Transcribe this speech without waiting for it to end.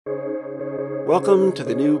Welcome to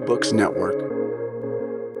the New Books Network.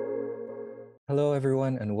 Hello,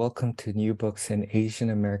 everyone, and welcome to New Books in Asian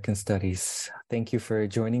American Studies. Thank you for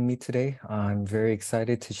joining me today. I'm very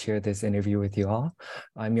excited to share this interview with you all.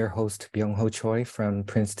 I'm your host, Byung-Ho Choi from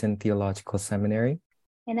Princeton Theological Seminary.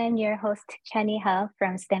 And I'm your host, Chani Ha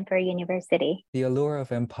from Stanford University. The Allure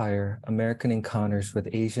of Empire, American Encounters with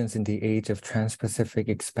Asians in the Age of Transpacific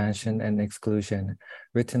Expansion and Exclusion,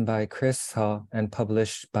 written by Chris Ha and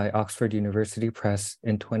published by Oxford University Press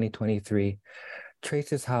in 2023,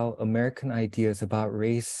 traces how American ideas about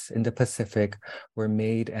race in the Pacific were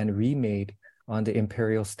made and remade on the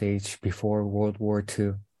imperial stage before World War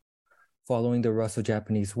II. Following the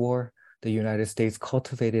Russo-Japanese War, the United States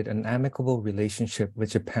cultivated an amicable relationship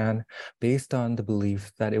with Japan based on the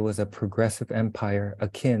belief that it was a progressive empire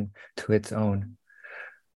akin to its own.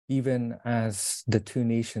 Even as the two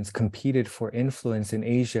nations competed for influence in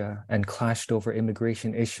Asia and clashed over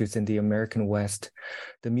immigration issues in the American West,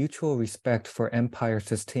 the mutual respect for empire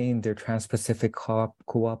sustained their Trans-Pacific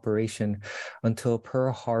cooperation until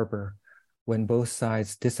Pearl Harbor, when both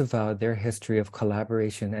sides disavowed their history of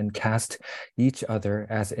collaboration and cast each other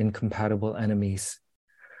as incompatible enemies.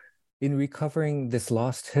 In recovering this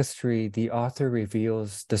lost history, the author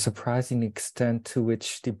reveals the surprising extent to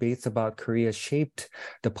which debates about Korea shaped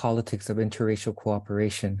the politics of interracial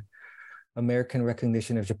cooperation. American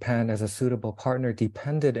recognition of Japan as a suitable partner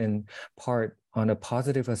depended in part on a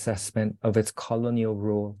positive assessment of its colonial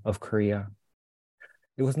rule of Korea.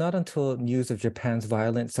 It was not until news of Japan's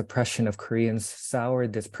violent suppression of Koreans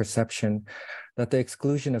soured this perception that the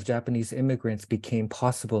exclusion of Japanese immigrants became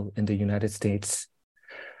possible in the United States.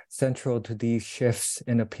 Central to these shifts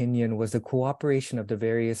in opinion was the cooperation of the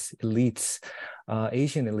various elites,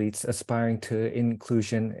 Asian elites aspiring to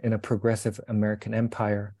inclusion in a progressive American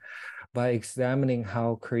empire. By examining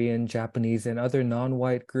how Korean, Japanese, and other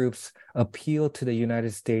non-white groups appeal to the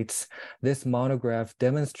United States, this monograph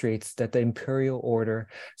demonstrates that the imperial order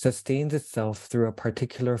sustains itself through a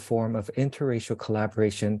particular form of interracial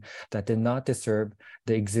collaboration that did not disturb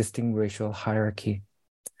the existing racial hierarchy.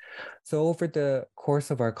 So over the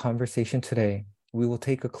course of our conversation today, we will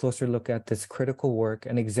take a closer look at this critical work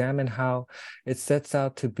and examine how it sets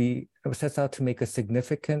out to make a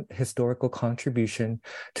significant historical contribution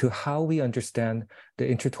to how we understand the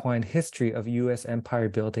intertwined history of U.S. empire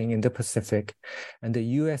building in the Pacific and the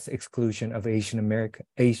U.S. exclusion of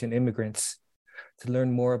Asian immigrants. To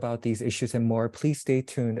learn more about these issues and more, please stay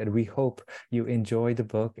tuned, and we hope you enjoy the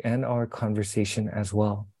book and our conversation as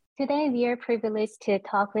well. Today, we are privileged to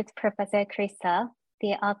talk with Professor Chris Ha,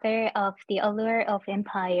 the author of The Allure of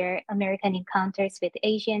Empire, American Encounters with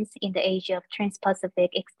Asians in the Age of Transpacific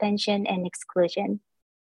Expansion and Exclusion.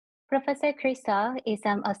 Professor Chris Ha is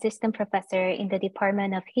an assistant professor in the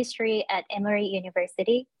Department of History at Emory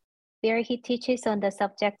University, where he teaches on the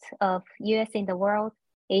subjects of U.S. in the world,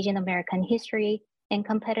 Asian American history, and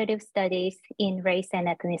comparative studies in race and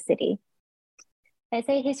ethnicity. As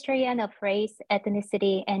a historian of race,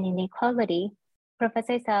 ethnicity, and inequality,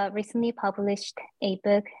 Professor Ha recently published a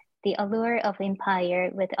book, The Allure of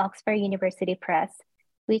Empire, with Oxford University Press,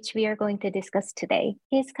 which we are going to discuss today.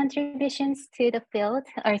 His contributions to the field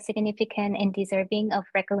are significant and deserving of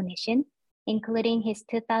recognition, including his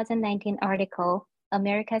 2019 article,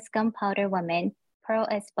 America's Gunpowder Woman, Pearl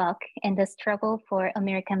S. Buck, and the Struggle for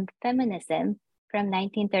American Feminism from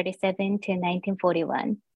 1937 to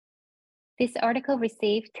 1941. This article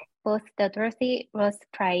received both the Dorothy Ross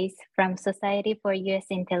Prize from Society for U.S.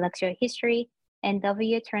 Intellectual History and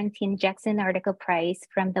W. Trentine Jackson Article Prize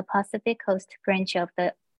from the Pacific Coast branch of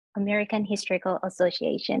the American Historical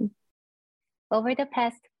Association. Over the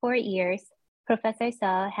past 4 years, Professor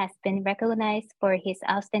Ha has been recognized for his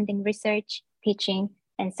outstanding research, teaching,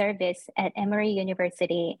 and service at Emory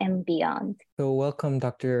University and beyond. So welcome,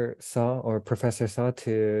 Dr. Sa, or Professor Sa,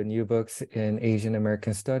 to New Books in Asian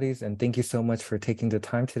American Studies, and thank you so much for taking the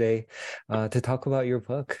time today to talk about your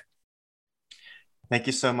book. Thank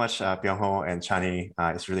you so much, Byung-Ho and Chani.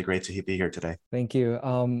 It's really great to be here today. Thank you.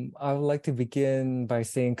 I would like to begin by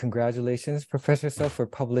saying congratulations, Professor Sa, for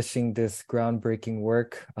publishing this groundbreaking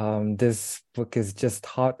work. This book is just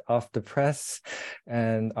hot off the press,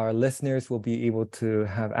 and our listeners will be able to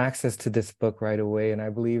have access to this book right away. And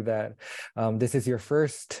I believe that this is your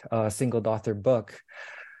first single-author book.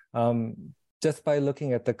 Just by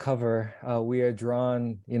looking at the cover, we are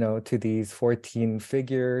drawn, to these 14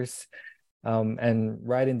 figures. And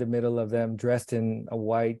right in the middle of them, dressed in a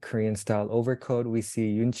white Korean-style overcoat, we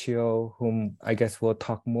see Yoon Chio, whom I guess we'll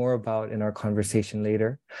talk more about in our conversation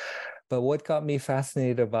later. But what got me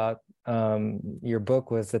fascinated about your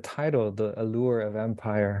book was the title, The Allure of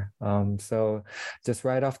Empire. So just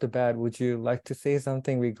right off the bat, would you like to say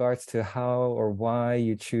something regards to how or why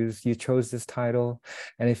you chose this title?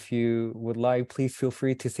 And if you would like, please feel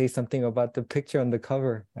free to say something about the picture on the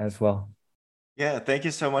cover as well. Yeah, thank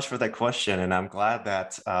you so much for that question. And I'm glad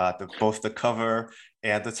that both the cover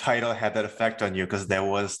and the title had that effect on you, because that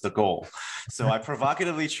was the goal. So I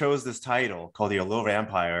provocatively chose this title called The Allure of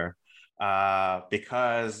Empire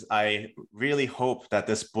because I really hope that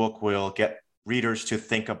this book will get readers to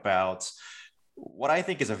think about what I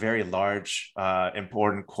think is a very large,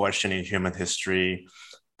 important question in human history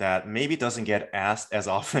that maybe doesn't get asked as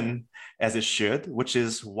often as it should, which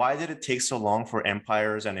is, why did it take so long for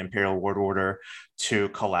empires and imperial world order to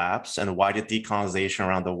collapse? And why did decolonization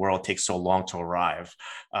around the world take so long to arrive?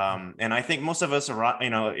 And I think most of us,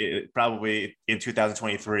 probably in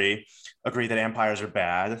 2023, agree that empires are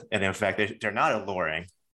bad. And in fact, they're not alluring,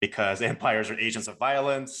 because empires are agents of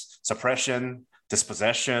violence, suppression,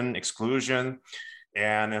 dispossession, exclusion.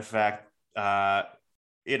 And in fact, if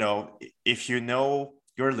you know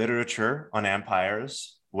your literature on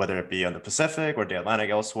empires, whether it be on the Pacific or the Atlantic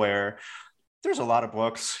elsewhere, there's a lot of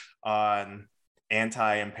books on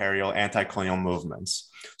anti-imperial, anti-colonial movements.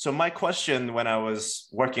 So my question when I was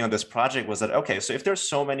working on this project was that, okay, so if there's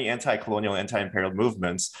so many anti-colonial, anti-imperial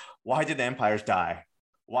movements, why did the empires die?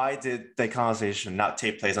 Why did decolonization not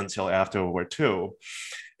take place until after World War II?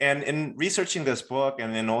 And in researching this book,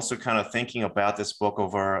 and then also kind of thinking about this book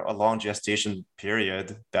over a long gestation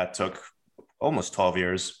period that took almost 12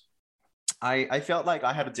 years, I felt like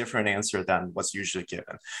I had a different answer than what's usually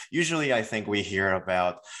given. Usually, I think we hear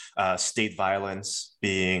about state violence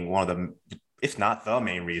being one of the, if not the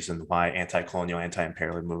main reason why anti-colonial,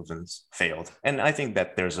 anti-imperial movements failed. And I think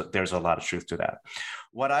that there's a lot of truth to that.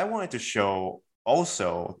 What I wanted to show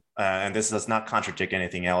also, and this does not contradict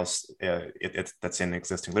anything else that's in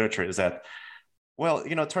existing literature, is that, well,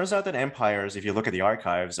 it turns out that empires, if you look at the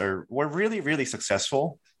archives, were really, really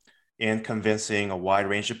successful in convincing a wide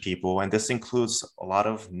range of people, and this includes a lot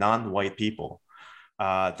of non-white people,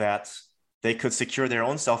 that they could secure their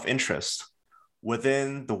own self-interest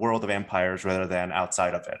within the world of empires rather than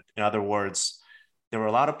outside of it. In other words, there were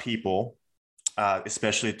a lot of people,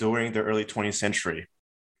 especially during the early 20th century,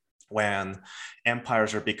 when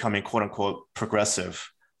empires are becoming quote unquote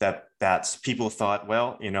progressive, that people thought,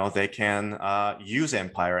 well, they can use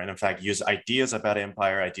empire, and in fact use ideas about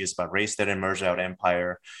empire, ideas about race that emerged out of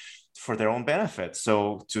empire for their own benefit.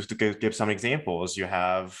 So just to give some examples, you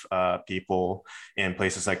have people in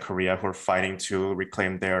places like Korea who are fighting to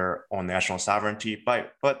reclaim their own national sovereignty,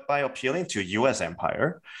 but by appealing to US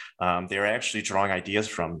empire. They're actually drawing ideas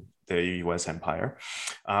from the US empire.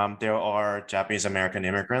 There are Japanese American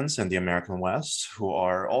immigrants in the American West who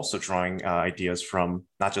are also drawing ideas from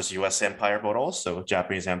not just US empire, but also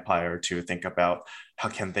Japanese empire, to think about how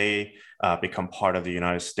can they become part of the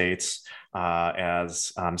United States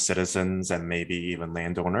as citizens and maybe even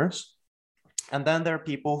landowners. And then there are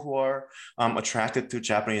people who are attracted to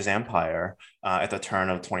Japanese empire at the turn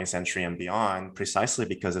of the 20th century and beyond, precisely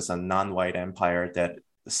because it's a non-white empire that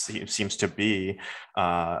seems to be,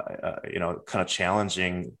 kind of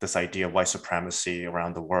challenging this idea of white supremacy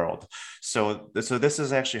around the world. So this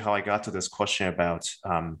is actually how I got to this question about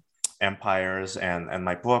empires, and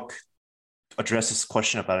my book addresses this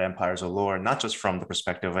question about empires allure, not just from the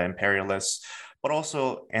perspective of imperialists, but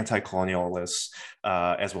also anti-colonialists,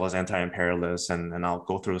 as well as anti-imperialists, and I'll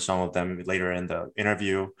go through some of them later in the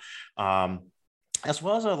interview. As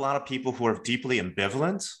well as a lot of people who are deeply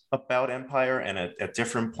ambivalent about empire, and at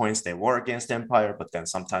different points they war against empire, but then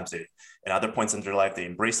sometimes at other points in their life they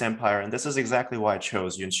embrace empire. And this is exactly why I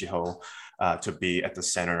chose Yoon Chi-ho to be at the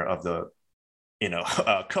center of the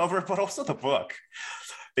cover, but also the book.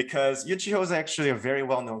 Because Yoon Chi-ho is actually a very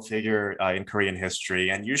well-known figure in Korean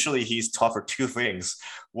history, and usually he's taught for two things.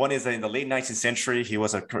 One is that in the late 19th century, he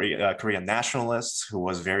was a Korean nationalist who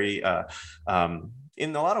was very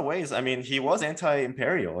in a lot of ways, I mean, he was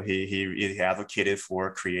anti-imperial. He advocated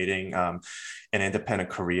for creating an independent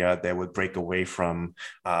Korea that would break away from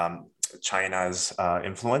China's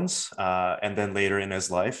influence. And then later in his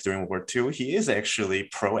life, during World War II, he is actually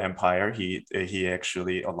pro-empire. He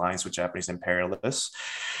actually aligns with Japanese imperialists.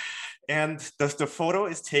 And the photo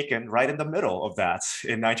is taken right in the middle of that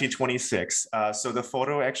in 1926. So the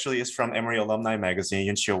photo actually is from Emory Alumni Magazine.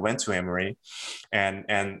 Yoon Chi-ho went to Emory,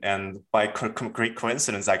 and by great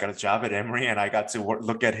coincidence, I got a job at Emory, and I got to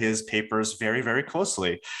look at his papers very, very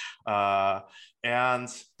closely. And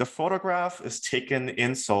the photograph is taken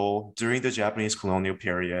in Seoul during the Japanese colonial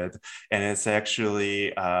period, and it's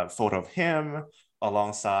actually a photo of him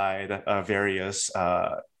alongside various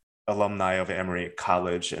alumni of Emory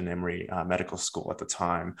College and Emory Medical School at the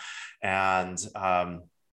time. And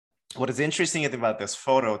what is interesting about this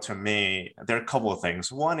photo to me, there are a couple of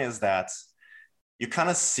things. One is that you kind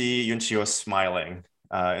of see Yunchio smiling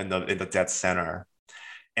in the dead center.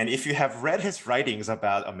 And if you have read his writings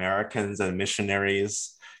about Americans and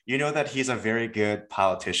missionaries, you know that he's a very good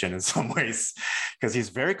politician in some ways, because he's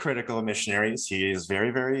very critical of missionaries. He is very,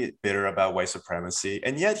 very bitter about white supremacy.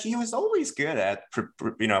 And yet he was always good at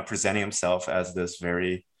presenting himself as this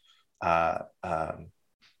very, I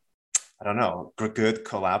don't know, good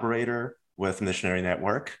collaborator with Missionary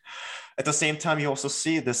Network. At the same time, you also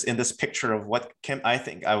see this in this picture of what I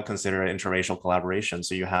think I would consider an interracial collaboration.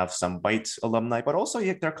 So you have some white alumni, but also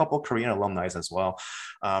there are a couple of Korean alumni as well,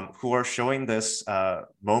 who are showing this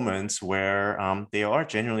moment where they are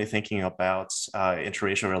genuinely thinking about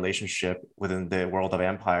interracial relationship within the world of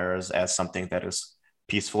empires as something that is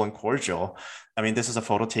peaceful and cordial. I mean, this is a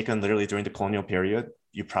photo taken literally during the colonial period.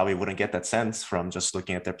 You probably wouldn't get that sense from just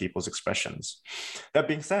looking at their people's expressions. That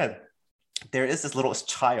being said, there is this little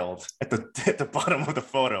child at the bottom of the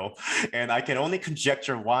photo, and I can only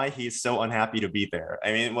conjecture why he's so unhappy to be there.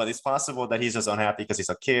 I mean, well, it's possible that he's just unhappy because he's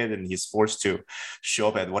a kid and he's forced to show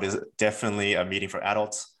up at what is definitely a meeting for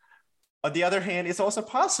adults. On the other hand, it's also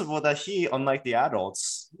possible that he, unlike the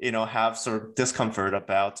adults, have sort of discomfort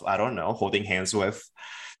about, I don't know, holding hands with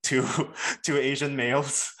two Asian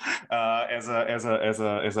males as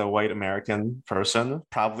a white American person,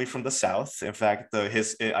 probably from the South. In fact,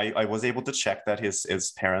 I was able to check that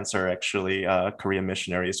his parents are actually Korean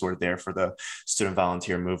missionaries who were there for the student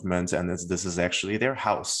volunteer movement, and this is actually their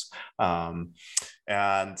house.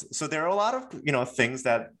 And so there are a lot of things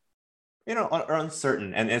that are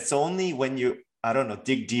uncertain, and it's only when you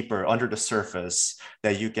dig deeper under the surface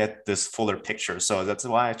that you get this fuller picture. So that's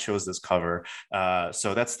why I chose this cover.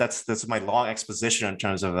 So that's my long exposition in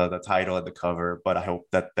terms of the title and the cover, but I hope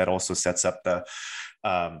that also sets up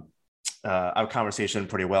our conversation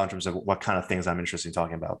pretty well in terms of what kind of things I'm interested in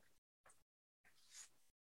talking about.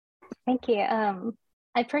 Thank you.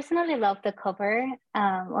 I personally love the cover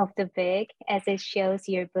of the book, as it shows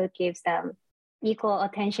your book gives equal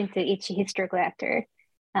attention to each historical actor.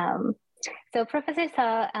 So Professor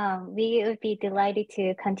Seo, we would be delighted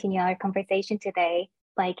to continue our conversation today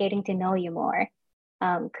by getting to know you more.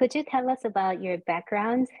 Could you tell us about your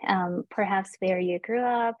background, perhaps where you grew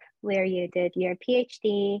up, where you did your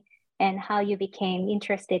PhD, and how you became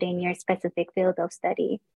interested in your specific field of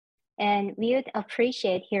study? And we would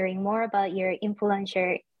appreciate hearing more about your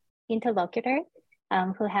influential interlocutor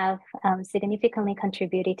who have significantly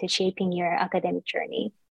contributed to shaping your academic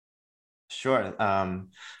journey. Sure.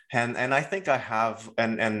 And I think I have,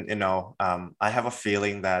 I have a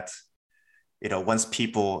feeling that, once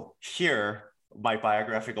people hear my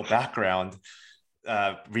biographical background,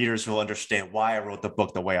 readers will understand why I wrote the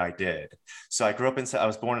book the way I did. So I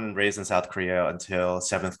was born and raised in South Korea until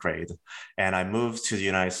 7th grade. And I moved to the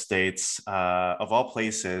United States, of all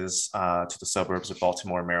places, to the suburbs of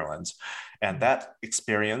Baltimore, Maryland. And that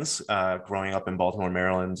experience, growing up in Baltimore,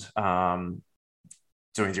 Maryland,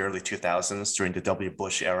 during the early 2000s, during the W.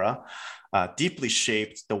 Bush era, deeply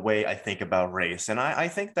shaped the way I think about race. And I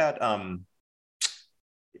think that,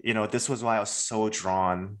 this was why I was so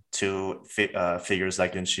drawn to figures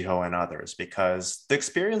like Yoon Chi-ho and others, because the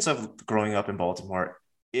experience of growing up in Baltimore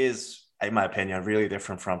is, in my opinion, really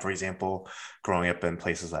different from, for example, growing up in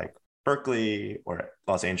places like Berkeley or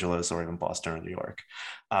Los Angeles or even Boston or New York.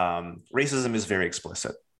 Racism is very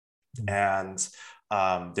explicit. And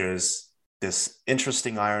there's this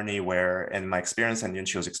interesting irony where, in my experience and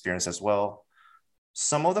Yoon Chi-ho's experience as well,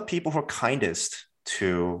 some of the people who are kindest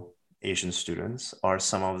to Asian students are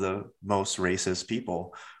some of the most racist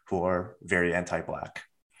people who are very anti-Black.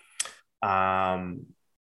 And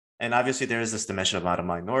obviously there is this dimension about a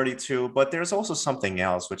minority too, but there's also something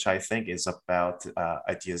else, which I think is about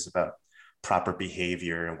ideas about proper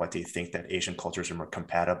behavior and what they think that Asian cultures are more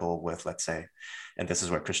compatible with, let's say, and this is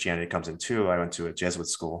where Christianity comes in too. I went to a Jesuit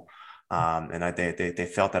school. And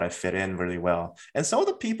they felt that I fit in really well. And some of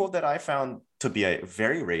the people that I found to be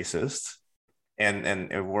very racist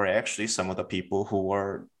and were actually some of the people who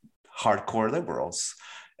were hardcore liberals.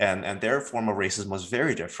 And their form of racism was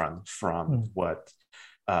very different from what,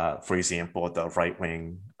 for example, the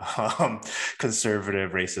right-wing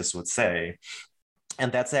conservative racists would say.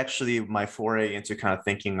 And that's actually my foray into kind of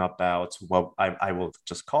thinking about what I will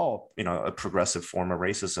just call, a progressive form of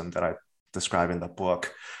racism that I describe in the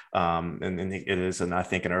book. And it is, and I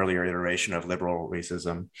think, an earlier iteration of liberal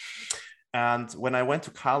racism. And when I went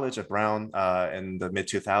to college at Brown in the mid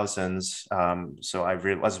 2000s, so I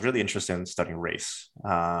was really interested in studying race.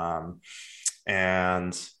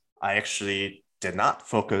 And I actually did not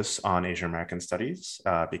focus on Asian American studies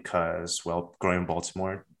because, well, growing in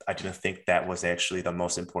Baltimore, I didn't think that was actually the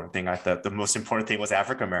most important thing. I thought the most important thing was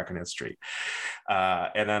African American history.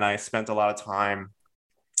 And then I spent a lot of time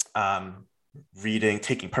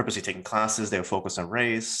purposely taking classes. They were focused on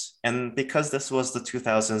race. And because this was the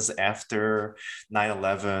 2000s after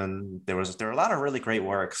 9/11, there were a lot of really great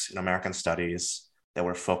works in American studies that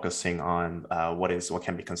were focusing on what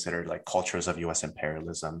can be considered like cultures of US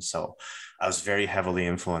imperialism. So I was very heavily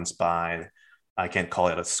influenced by, I can't call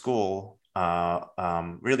it a school,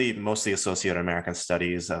 really mostly associated American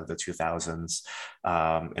studies of the 2000s.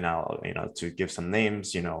 And to give some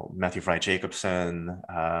names, Matthew Fry Jacobson,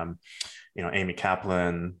 Amy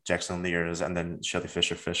Kaplan, Jackson Lears, and then Shelley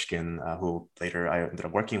Fisher Fishkin, who later I ended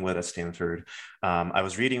up working with at Stanford. I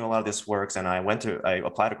was reading a lot of these works, and I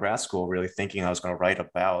applied to grad school really thinking I was going to write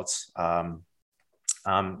about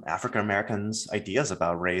African Americans' ideas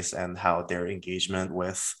about race and how their engagement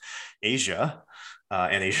with Asia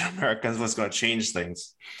and Asian Americans was going to change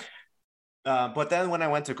things. But then when I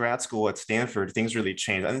went to grad school at Stanford, things really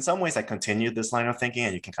changed. And in some ways, I continued this line of thinking,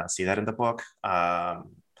 and you can kind of see that in the book.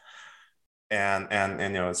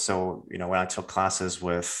 So when I took classes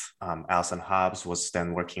with Alison Hobbs, was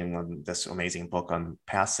then working on this amazing book on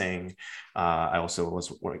passing. I also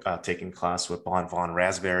was taking class with Vaughn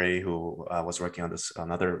Raspberry, who was working on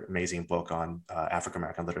another amazing book on African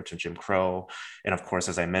American literature and Jim Crow. And of course,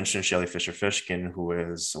 as I mentioned, Shelley Fisher Fishkin, who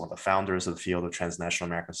is one of the founders of the field of transnational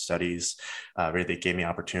American studies, really gave me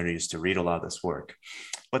opportunities to read a lot of this work.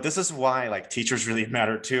 But this is why teachers really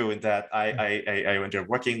matter too, in that I ended up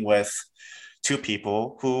working with two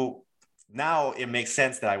people who now it makes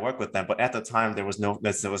sense that I work with them, but at the time there was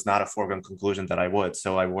not a foregone conclusion that I would.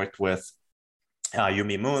 So I worked with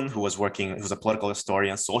Yumi Moon, who's a political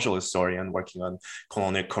historian, social historian, working on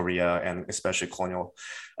colonial Korea and especially colonial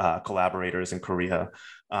collaborators in Korea.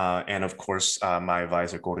 And of course, my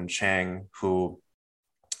advisor, Gordon Chang, who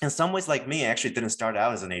in some ways, like me, actually didn't start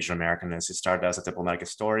out as an Asian Americanist. He started out as a diplomatic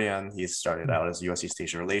historian. He started out as U.S. East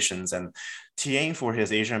Asia Relations. And TAing for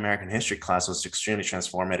his Asian American history class was an extremely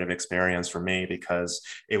transformative experience for me, because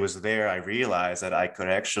it was there I realized that I could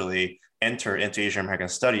actually enter into Asian American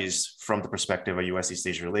studies from the perspective of U.S. East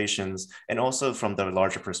Asia Relations, and also from the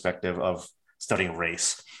larger perspective of studying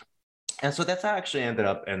race. And so that's how I actually ended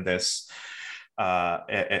up in this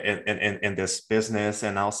in this business.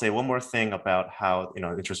 And I'll say one more thing about how,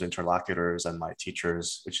 interested interlocutors and my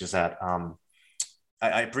teachers, which is that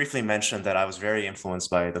I briefly mentioned that I was very influenced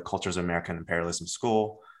by the Cultures of American Imperialism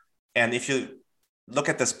School. And if you look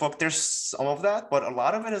at this book, there's some of that, but a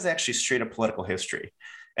lot of it is actually straight up political history.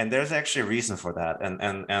 And there's actually a reason for that.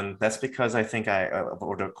 And that's because I think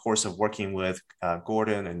over the course of working with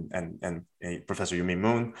Gordon and Professor Yumi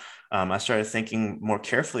Moon, I started thinking more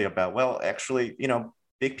carefully about, well, actually,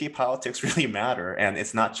 big P politics really matter. And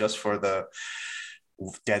it's not just for the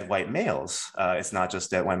dead white males. It's not just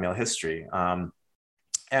dead white male history.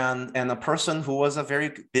 And a person who was a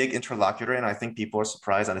very big interlocutor, and I think people are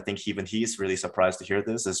surprised, and I think even he's really surprised to hear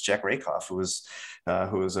this, is Jack Rakoff, who is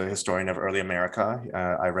a historian of early America.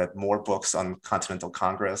 I read more books on Continental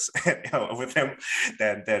Congress with him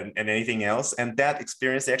than anything else, and that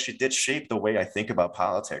experience actually did shape the way I think about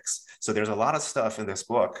politics. So there's a lot of stuff in this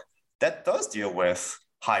book that does deal with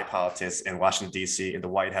high politics in Washington, D.C., in the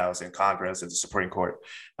White House, in Congress, in the Supreme Court.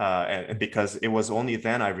 And because it was only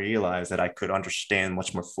then I realized that I could understand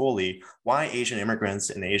much more fully why Asian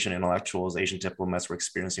immigrants and Asian intellectuals, Asian diplomats were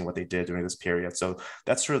experiencing what they did during this period. So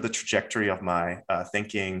that's sort of the trajectory of my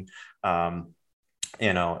thinking, as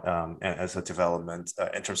a development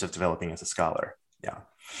in terms of developing as a scholar. Yeah.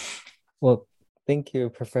 Well, thank you,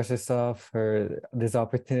 Professor Saw, for this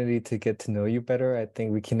opportunity to get to know you better. I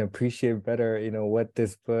think we can appreciate better, what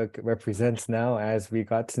this book represents now as we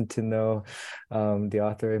got to know the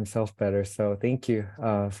author himself better. So thank you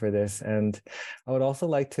for this. And I would also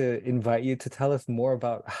like to invite you to tell us more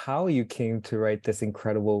about how you came to write this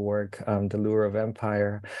incredible work, The Allure of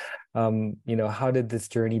Empire. How did this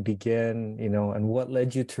journey begin, and what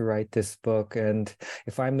led you to write this book? And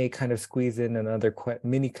if I may kind of squeeze in another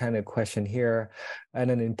mini kind of question here, and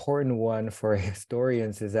an important one for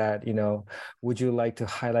historians is that, would you like to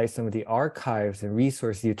highlight some of the archives and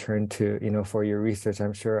resources you turn to, for your research?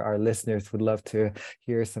 I'm sure our listeners would love to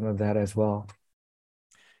hear some of that as well.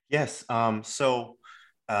 Yes.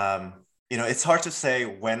 It's hard to say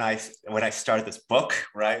when I started this book,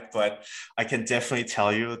 right? But I can definitely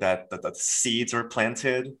tell you that the seeds were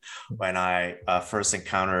planted when I first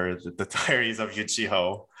encountered the Diaries of Yu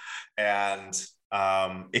Chi-ho. And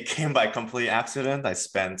it came by complete accident. I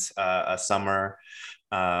spent a summer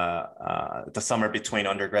the summer between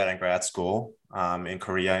undergrad and grad school in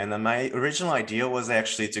Korea. And then my original idea was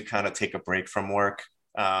actually to kind of take a break from work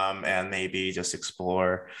and maybe just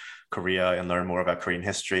explore Korea and learn more about Korean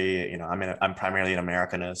history. I'm primarily an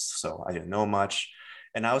Americanist, so I didn't know much.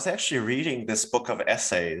 And I was actually reading this book of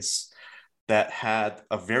essays that had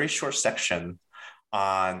a very short section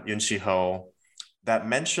on Yoon Si-ho that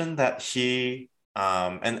mentioned that he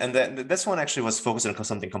this one actually was focused on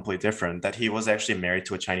something completely different, that he was actually married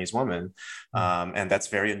to a Chinese woman. And that's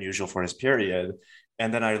very unusual for his period.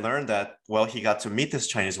 And then I learned that, well, he got to meet this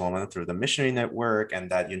Chinese woman through the missionary network, and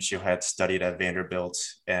that Yoon Si-ho had studied at Vanderbilt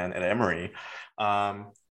and at Emory.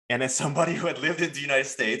 And as somebody who had lived in the United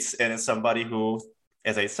States, and as somebody who,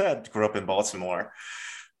 as I said, grew up in Baltimore,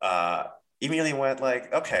 immediately went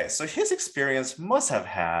like, okay, so his experience must have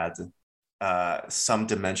had some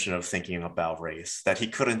dimension of thinking about race, that he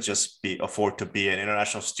couldn't just afford to be an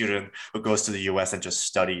international student who goes to the US and just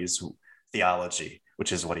studies theology,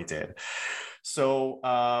 which is what he did. So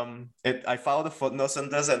I followed the footnotes on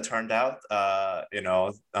this, and turned out, I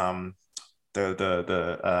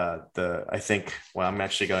think, well, I'm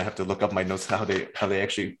actually gonna have to look up my notes how they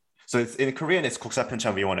actually. So it's in Korean, it's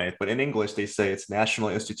국사편찬위원회, but in English they say it's National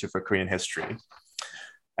Institute for Korean History,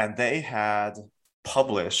 and they had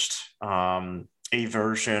published a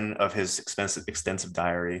version of his extensive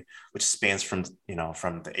diary, which spans from the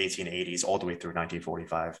 1880s all the way through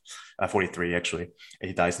 43 actually.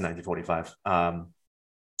 He dies in 1945.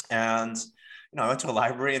 And I went to a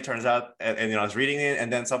library, and turns out, and I was reading it, and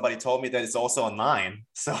then somebody told me that it's also online.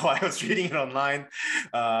 So I was reading it online,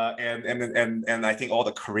 and I think all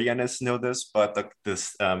the Koreanists know this, but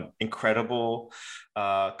this incredible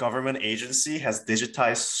government agency has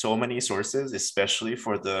digitized so many sources, especially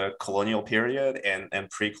for the colonial period and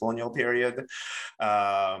pre-colonial period,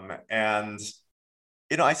 and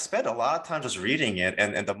I spent a lot of time just reading it,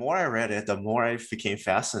 and the more I read it, the more I became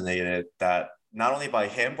fascinated that not only by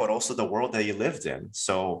him, but also the world that he lived in.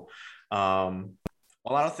 So a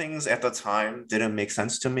lot of things at the time didn't make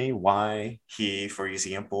sense to me, why he, for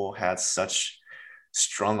example, had such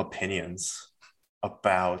strong opinions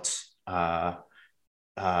about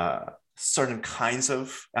certain kinds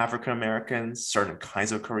of African Americans, certain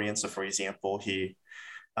kinds of Koreans. So for example, he,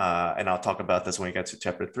 and I'll talk about this when we get to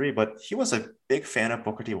chapter 3, but he was a big fan of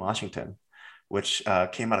Booker T. Washington, which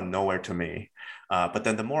came out of nowhere to me. But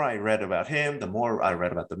then the more I read about him, the more I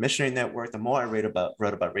read about the missionary network, the more I read about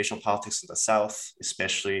racial politics in the South,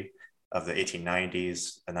 especially of the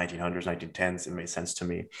 1890s, the 1900s, 1910s, it made sense to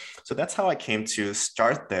me. So that's how I came to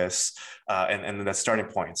start this, and the starting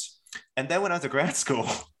points. And then when I was at grad school,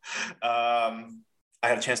 I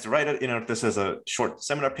had a chance to write it. This is a short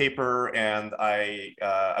seminar paper, and I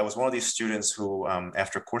was one of these students who,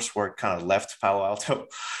 after coursework, kind of left Palo Alto,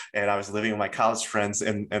 and I was living with my college friends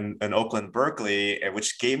in Oakland, Berkeley,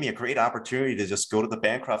 which gave me a great opportunity to just go to the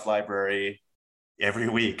Bancroft Library every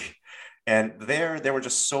week. And there were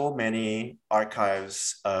just so many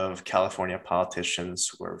archives of California politicians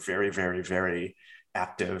who were very, very, very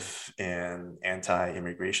active in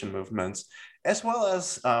anti-immigration movements, as well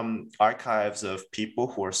as archives of people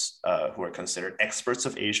who are considered experts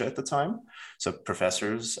of Asia at the time. So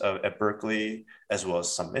professors at Berkeley, as well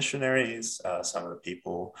as some missionaries, some of the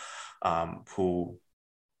people who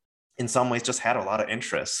in some ways just had a lot of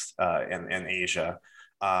interest in Asia.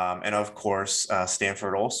 And of course,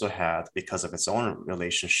 Stanford also had, because of its own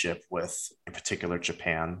relationship with, in particular,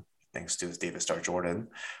 Japan, thanks to David Starr Jordan,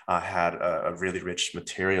 had a really rich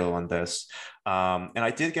material on this. And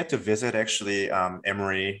I did get to visit actually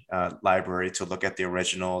Emory Library to look at the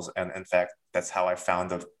originals. And in fact, that's how I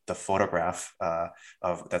found the photograph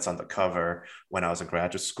that's on the cover when I was in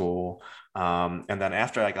graduate school. And then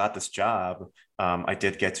after I got this job, I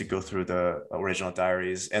did get to go through the original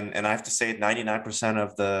diaries. And I have to say 99%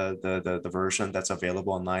 of the version that's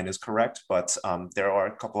available online is correct, but there are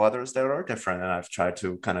a couple others that are different. And I've tried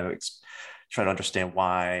to kind of try to understand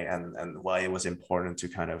why and why it was important to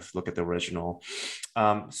kind of look at the original.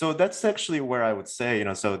 So that's actually where I would say,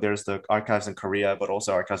 so there's the archives in Korea, but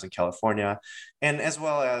also archives in California. And as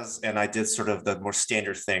well as, and I did sort of the more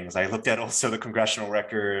standard things. I looked at also the congressional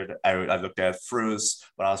record. I looked at FRUS,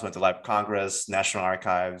 but I also went to Library of Congress, National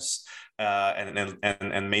Archives,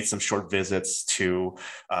 and made some short visits to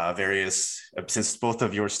various, since both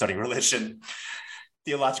of you are studying religion,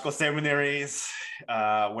 theological seminaries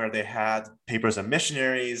where they had papers on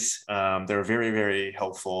missionaries. They were very, very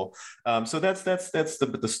helpful. So that's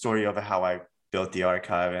the story of how I built the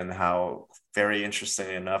archive and how very interesting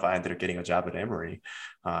enough, I ended up getting a job at Emory.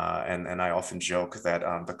 And I often joke that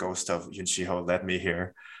the ghost of Yoon Chi-ho led me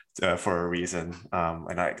here for a reason.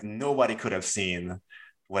 And nobody could have seen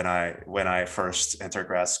when I first entered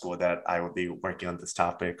grad school that I would be working on this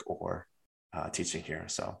topic or teaching here.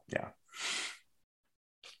 So yeah.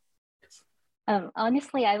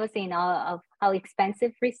 Honestly, I was in awe of how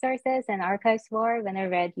expensive resources and archives were when I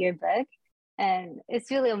read your book. And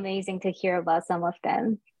it's really amazing to hear about some of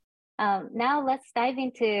them. Now let's dive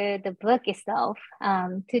into the book itself.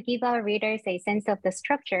 To give our readers a sense of the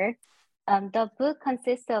structure, the book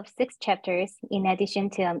consists of 6 chapters in addition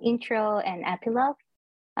to an intro and epilogue.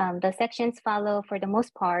 The sections follow, for the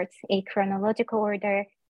most part, a chronological order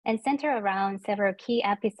and center around several key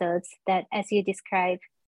episodes that, as you describe,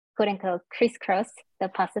 quote unquote, crisscross the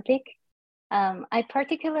Pacific. I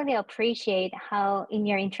particularly appreciate how in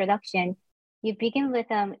your introduction, you begin with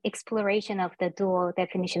exploration of the dual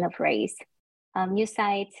definition of race. You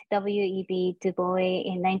cite W.E.B. Du Bois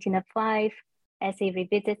in 1905 as he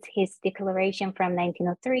revisits his declaration from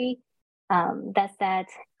 1903 that said,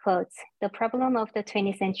 quotes, "The problem of the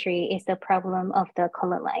 20th century is the problem of the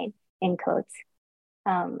color line," end quotes.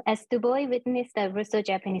 As Du Bois witnessed the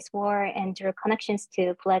Russo-Japanese War and drew connections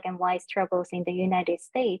to Black and white struggles in the United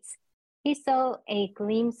States, he saw a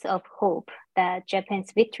glimpse of hope that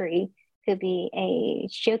Japan's victory could be a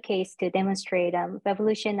showcase to demonstrate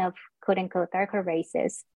revolution of quote-unquote darker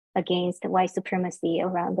races against white supremacy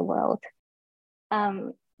around the world.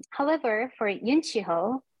 However, for Yoon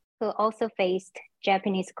Chi-ho, who also faced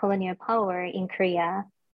Japanese colonial power in Korea,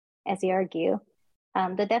 as you argue,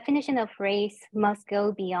 the definition of race must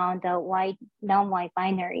go beyond the white, non-white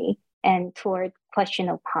binary and toward question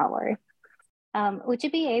of power. Would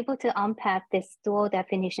you be able to unpack this dual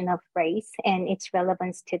definition of race and its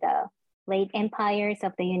relevance to the late empires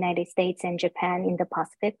of the United States and Japan in the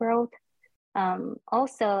Pacific world?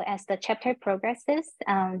 Also, as the chapter progresses,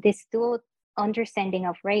 this dual understanding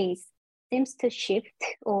of race seems to shift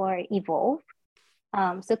or evolve.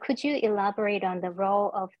 So could you elaborate on the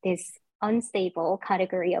role of this unstable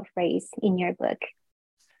category of race in your book?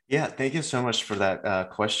 Yeah, thank you so much for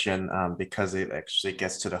that question, because it actually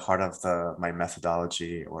gets to the heart of my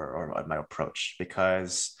methodology or my approach.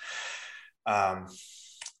 Because I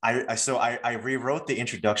rewrote the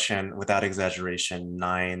introduction without exaggeration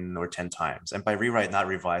 9 or 10 times, and by rewrite, not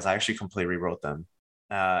revise, I actually completely rewrote them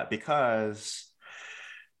because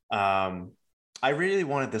I really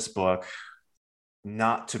wanted this book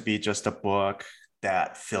not to be just a book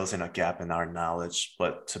that fills in a gap in our knowledge,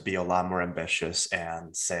 but to be a lot more ambitious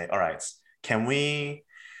and say, all right, can we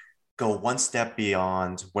go one step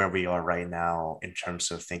beyond where we are right now in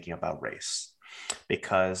terms of thinking about race?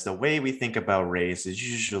 Because the way we think about race is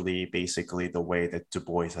usually basically the way that Du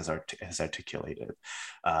Bois has articulated,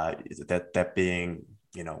 that being,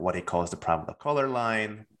 what he calls the problem of the color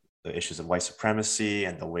line, the issues of white supremacy,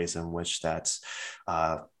 and the ways in which that's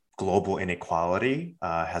global inequality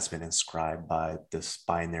has been inscribed by this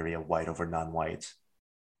binary of white over non-white.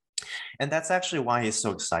 And that's actually why he's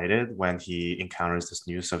so excited when he encounters this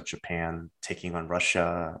news of Japan taking on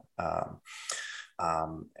Russia.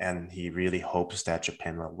 And he really hopes that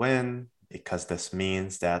Japan will win, because this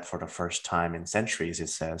means that for the first time in centuries, it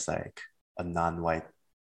says like a non-white,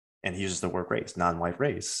 and he uses the word race, non-white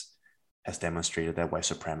race has demonstrated that white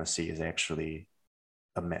supremacy is actually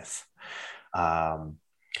a myth.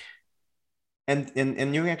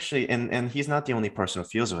 And you actually, and he's not the only person who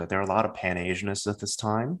feels it. There are a lot of Pan-Asianists at this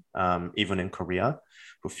time, even in Korea,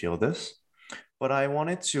 who feel this. But I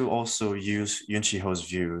wanted to also use Yoon Chi-ho's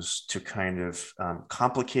views to kind of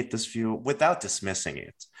complicate this view without dismissing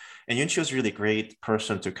it. And Yoon Chi-ho's a really great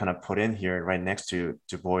person to kind of put in here right next to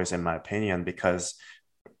Du Bois, in my opinion, because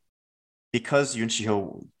Yoon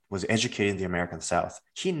Chi-ho was educated in the American South,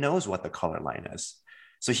 he knows what the color line is.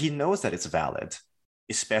 So he knows that it's valid,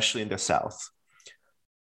 especially in the South.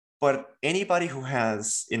 But anybody who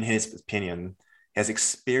has, in his opinion, has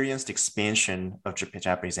experienced expansion of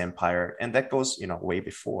Japanese empire, and that goes, way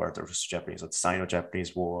before the Russo-Japanese, the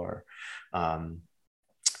Sino-Japanese War, and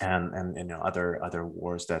other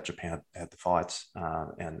wars that Japan had fought,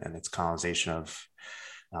 and its colonization of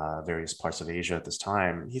various parts of Asia at this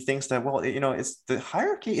time. He thinks that, well, it's the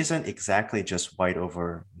hierarchy isn't exactly just white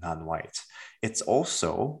over non-white. It's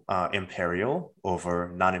also imperial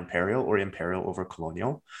over non-imperial, or imperial over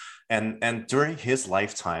colonial. And during his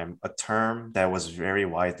lifetime, a term that was very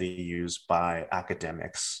widely used by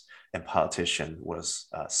academics and politicians was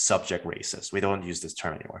subject races. We don't use this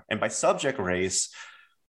term anymore. And by subject race,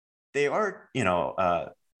 they are,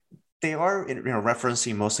 they are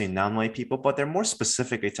referencing mostly non-white people, but they're more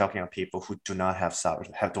specifically talking about people who do not have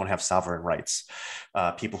don't have sovereign rights,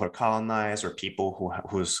 people who are colonized, or people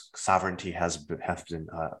whose sovereignty has been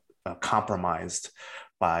compromised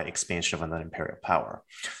by expansion of another imperial power.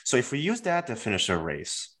 So if we use that definition of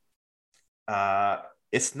race,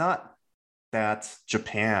 it's not that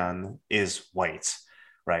Japan is white,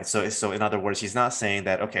 right? So in other words, he's not saying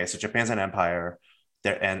that, okay, so Japan's an empire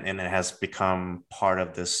there, and it has become part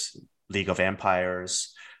of this League of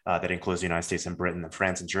Empires that includes the United States and Britain and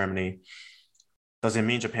France and Germany. Does it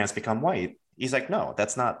mean Japan's become white? He's like, no,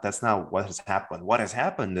 that's not what has happened. What has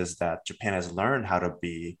happened is that Japan has learned how to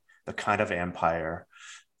be the kind of empire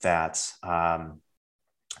that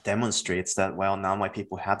demonstrates that, well, non-white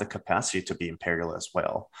people have the capacity to be imperial as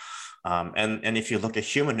well. And if you look at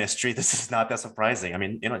human history, this is not that surprising. I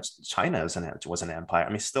mean, China was an empire. I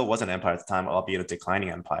mean, still was an empire at the time, albeit a declining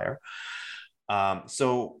empire.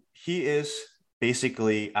 So he is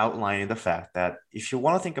basically outlining the fact that if you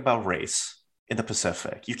want to think about race in the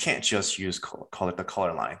Pacific, you can't just call it the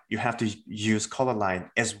color line. You have to use color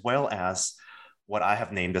line as well as what I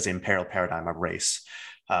have named as imperial paradigm of race.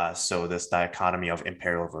 So this dichotomy of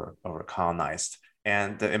imperial over colonized,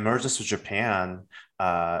 and the emergence of Japan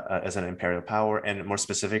as an imperial power, and more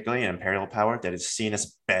specifically, an imperial power that is seen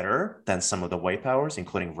as better than some of the white powers,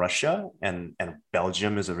 including Russia, and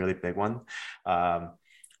Belgium is a really big one.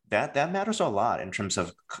 That matters a lot in terms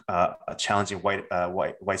of challenging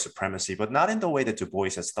white supremacy, but not in the way that Du Bois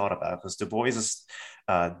has thought about, because Du Bois is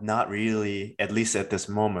not really, at least at this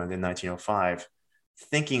moment in 1905,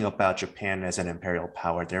 thinking about Japan as an imperial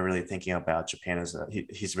power. They're really thinking about Japan as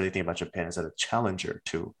he's really thinking about Japan as a challenger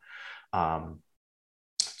to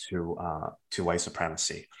white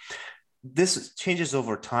supremacy. This changes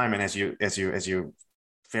over time, and as you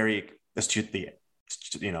very astutely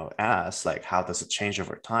ask, like, how does it change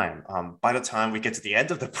over time? By the time we get to the end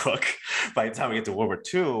of the book, by the time we get to World War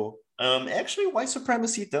II, actually white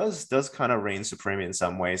supremacy does kind of reign supreme in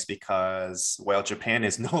some ways, because, well, Japan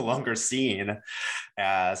is no longer seen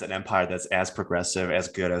as an empire that's as progressive, as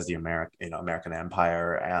good as the American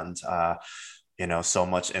empire. And so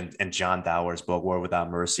much in John Dower's book War Without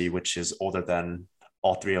Mercy, which is older than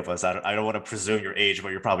all three of us. I don't want to presume your age, but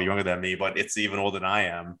you're probably younger than me, but it's even older than I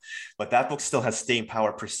am. But that book still has staying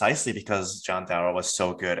power precisely because John Dower was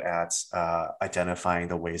so good at identifying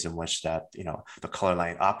the ways in which that, the color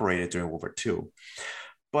line operated during World War II.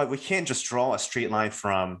 But we can't just draw a straight line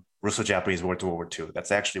from Russo-Japanese War to World War II.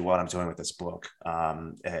 That's actually what I'm doing with this book.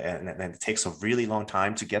 And it takes a really long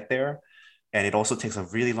time to get there. And it also takes a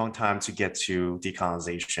really long time to get to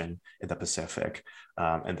decolonization in the Pacific,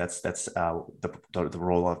 and that's the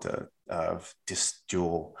role of this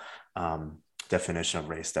dual definition of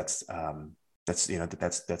race. That's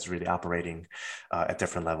really operating at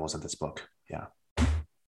different levels in this book. Yeah.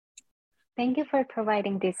 Thank you for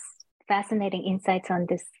providing this fascinating insights on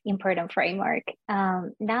this important framework.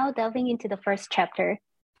 Now delving into the first chapter.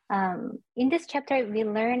 In this chapter, we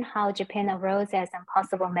learn how Japan arose as a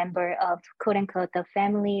possible member of, quote unquote, the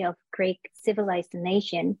family of great civilized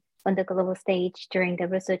nation on the global stage during the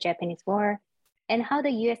Russo-Japanese War, and how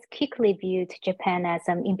the US quickly viewed Japan as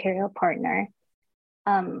an imperial partner.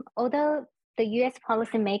 Although the US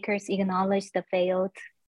policymakers acknowledged the failed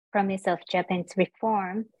promise of Japan's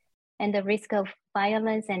reform and the risk of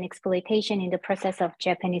violence and exploitation in the process of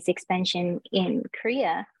Japanese expansion in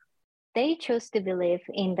Korea, they chose to believe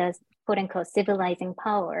in the quote-unquote civilizing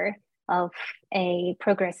power of a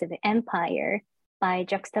progressive empire by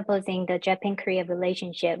juxtaposing the Japan-Korea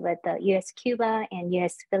relationship with the US-Cuba and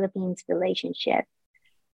US-Philippines relationship.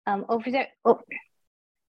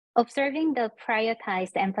 Observing the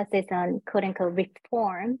prioritized emphasis on quote-unquote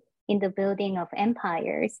reform in the building of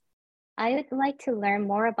empires, I would like to learn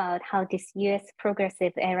more about how this US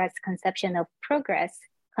progressive era's conception of progress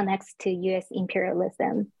connects to US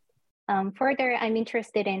imperialism. Further, I'm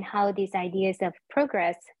interested in how these ideas of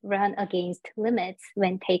progress run against limits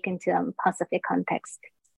when taken to a Pacific context.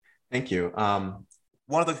 Thank you. One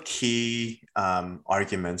of the key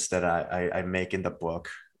arguments that I make in the book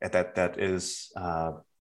that is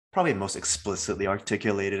probably most explicitly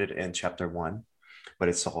articulated in chapter 1, but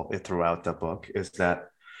it's all throughout the book, is that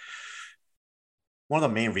one of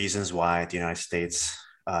the main reasons why the United States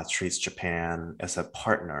treats Japan as a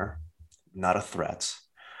partner, not a threat,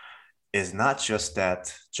 is not just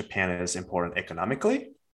that Japan is important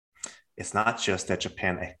economically. It's not just that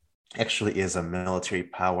Japan actually is a military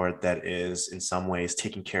power that is in some ways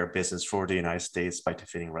taking care of business for the United States by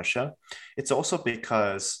defeating Russia. It's also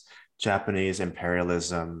because Japanese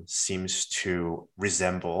imperialism seems to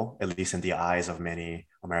resemble, at least in the eyes of many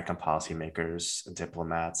American policymakers,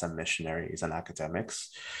 diplomats, and missionaries and academics,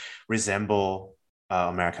 resemble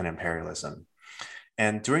American imperialism.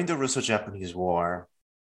 And during the Russo-Japanese War,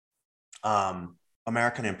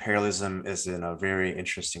 American imperialism is in a very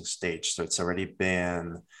interesting stage. So it's already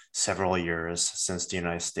been several years since the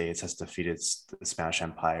United States has defeated the Spanish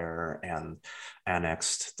Empire and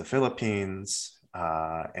annexed the Philippines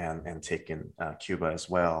and taken Cuba as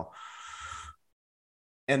well.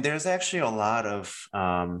 And there's actually a lot of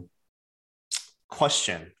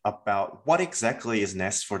question about what exactly is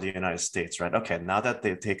next for the United States, right? Okay, now that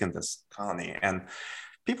they've taken this colony, and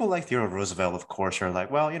people like Theodore Roosevelt, of course, are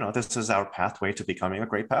like, well, this is our pathway to becoming a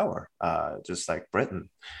great power, just like Britain.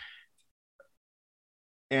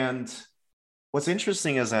 And what's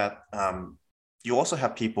interesting is that you also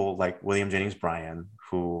have people like William Jennings Bryan,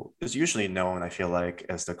 who is usually known, I feel like,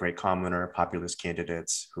 as the great commoner, populist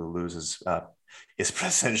candidate who loses his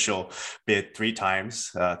presidential bid 3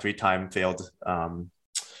 times, 3-time failed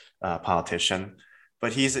politician.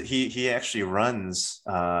 But he actually runs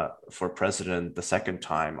for president the 2nd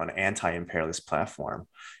time on an anti-imperialist platform.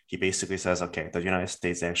 He basically says, okay, the United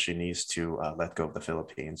States actually needs to let go of the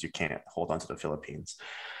Philippines. You can't hold on to the Philippines.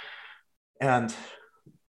 And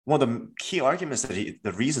one of the key arguments that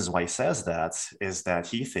the reasons why he says that is that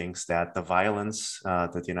he thinks that the violence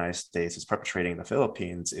that the United States is perpetrating in the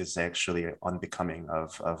Philippines is actually unbecoming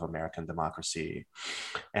of American democracy.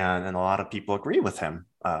 And a lot of people agree with him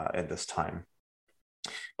at this time.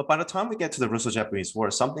 But by the time we get to the Russo-Japanese War,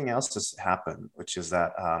 something else has happened, which is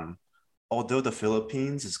that although the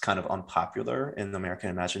Philippines is kind of unpopular in the American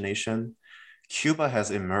imagination, Cuba has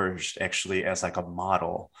emerged actually as like a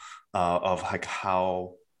model of like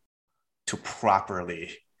how to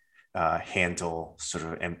properly handle sort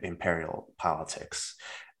of imperial politics.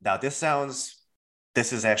 Now, this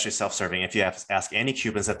is actually self-serving. If you ask any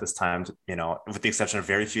Cubans at this time, with the exception of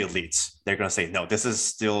very few elites, they're going to say, no, this is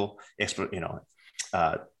still,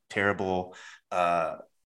 terrible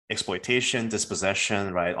exploitation,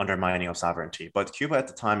 dispossession, right, undermining of sovereignty. But Cuba at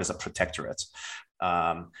the time is a protectorate.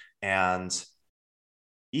 And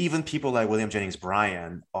even people like William Jennings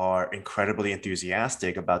Bryan are incredibly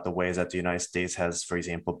enthusiastic about the ways that the United States has, for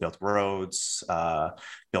example, built roads,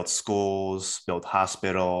 built schools, built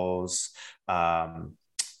hospitals,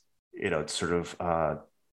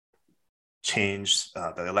 changed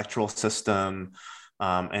the electoral system,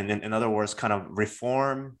 and in other words, kind of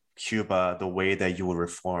reform Cuba the way that you would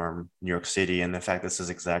reform New York City. And in fact, this is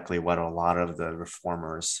exactly what a lot of the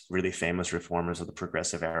reformers, really famous reformers of the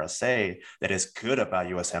progressive era, say that is good about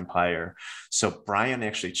US empire. So Bryan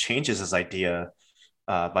actually changes his idea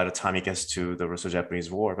by the time he gets to the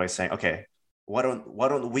Russo-Japanese War by saying, okay, why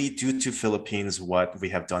don't we do to Philippines what we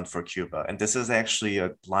have done for Cuba? And this is actually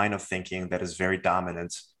a line of thinking that is very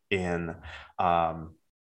dominant in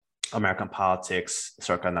American politics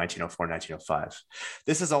circa 1904, 1905.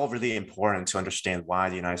 This is all really important to understand why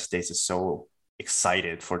the United States is so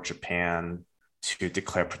excited for Japan to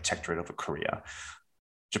declare protectorate over Korea.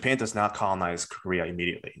 Japan does not colonize Korea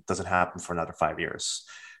immediately. It doesn't happen for another 5 years.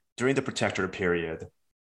 During the protectorate period,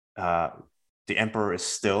 the emperor is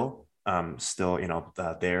still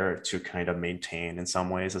there to kind of maintain in some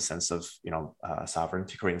ways a sense of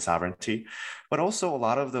sovereignty, Korean sovereignty, but also a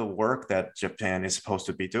lot of the work that Japan is supposed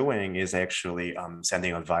to be doing is actually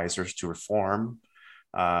sending advisors to reform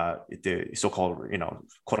the so-called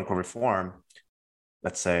quote unquote reform.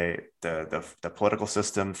 Let's say the political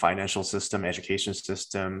system, financial system, education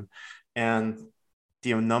system, and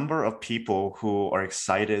the number of people who are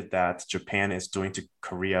excited that Japan is doing to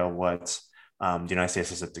Korea what the United States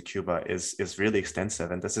has said to Cuba is really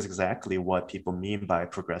extensive. And this is exactly what people mean by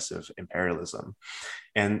progressive imperialism.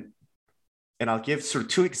 And I'll give sort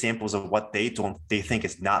of 2 examples of what they think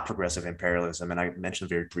is not progressive imperialism. And I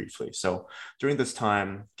mentioned very briefly. So during this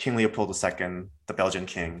time, King Leopold II, the Belgian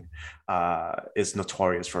king, is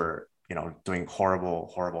notorious for, doing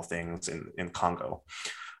horrible things in Congo.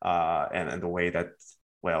 And the way that,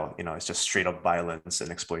 it's just straight up violence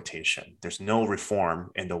and exploitation. There's no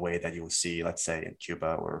reform in the way that you would see, let's say, in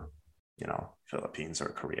Cuba or, Philippines or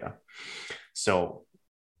Korea. So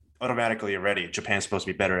automatically already, Japan's supposed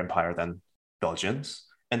to be better empire than Belgians.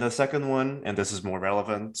 And the second one, and this is more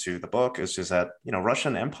relevant to the book, is just that,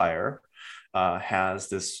 Russian Empire has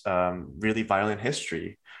this really violent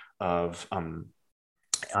history of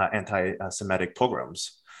anti-Semitic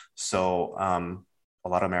pogroms. So a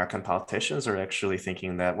lot of American politicians are actually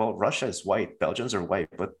thinking that, well, Russia is white, Belgians are white,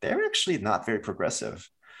 but they're actually not very progressive.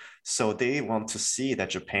 So they want to see that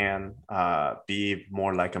Japan be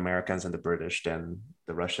more like Americans and the British than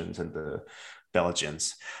the Russians and the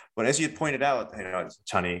Belgians. But as you pointed out,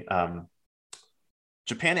 Chani,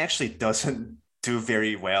 Japan actually doesn't do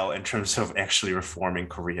very well in terms of actually reforming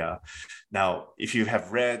Korea. Now, if you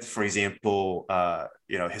have read, for example,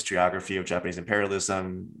 historiography of Japanese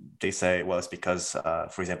imperialism, they say, well, it's because,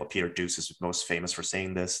 for example, Peter Deuce is most famous for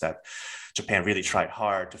saying this, that Japan really tried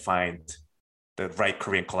hard to find the right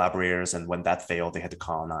Korean collaborators, and when that failed, they had to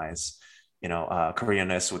colonize.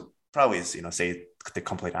 Koreanists would probably, say the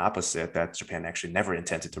complete opposite, that Japan actually never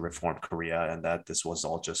intended to reform Korea, and that this was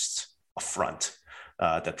all just a front.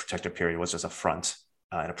 That protective period was just a front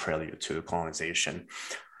and a prelude to colonization.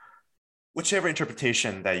 Whichever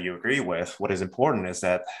interpretation that you agree with, what is important is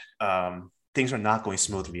that things are not going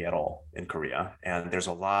smoothly at all in Korea. And there's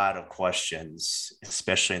a lot of questions,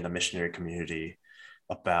 especially in the missionary community,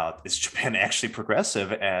 about, is Japan actually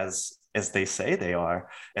progressive as they say they are,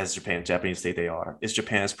 as Japanese say they are? Is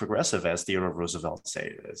Japan as progressive as Theodore Roosevelt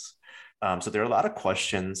say it is? So there are a lot of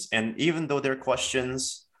questions. And even though there are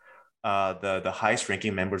questions, the highest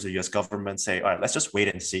ranking members of the US government say, all right, let's just wait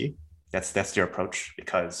and see. That's their approach,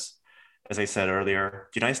 because as I said earlier,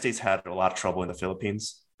 the United States had a lot of trouble in the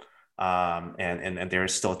Philippines. And they're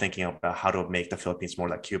still thinking about how to make the Philippines more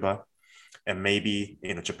like Cuba. And maybe,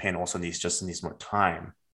 Japan also needs more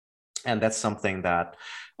time. And that's something that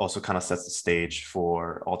also kind of sets the stage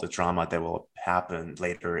for all the drama that will happen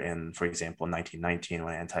later in, for example, 1919,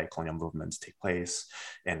 when anti-colonial movements take place,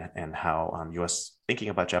 and how U.S. thinking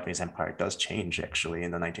about Japanese empire does change actually in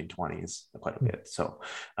the 1920s quite a bit. So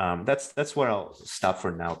that's where I'll stop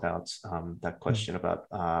for now about that question about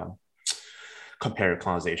comparative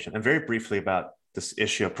colonization, and very briefly about this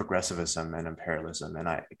issue of progressivism and imperialism. And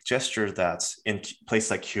I gesture that in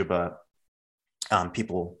places like Cuba,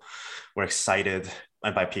 people were excited,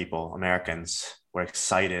 and by people, Americans were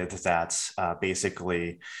excited that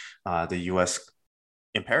basically the US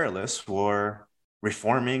imperialists were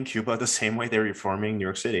reforming Cuba the same way they're reforming New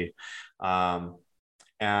York City. And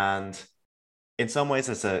in some ways,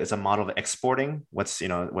 it's a model of exporting what's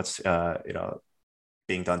being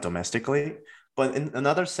done domestically. But in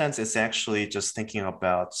another sense, it's actually just thinking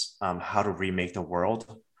about how to remake the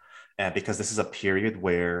world. And because this is a period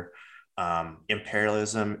where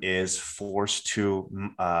imperialism is forced to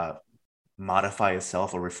modify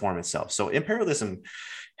itself or reform itself. So imperialism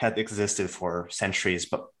had existed for centuries,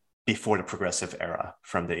 but before the progressive era,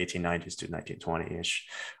 from the 1890s to 1920-ish.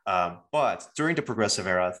 But during the progressive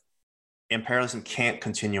era, imperialism can't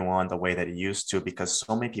continue on the way that it used to, because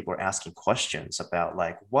so many people are asking questions about,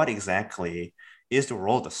 like, what exactly is the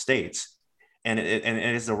role of the state? And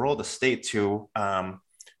it is the role of the state to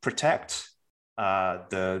protect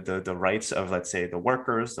the rights of, let's say, the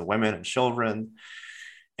workers, the women and children.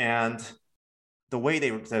 And the way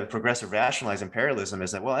the progressive rationalize imperialism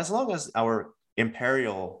is that, well, as long as our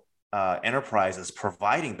imperial enterprise is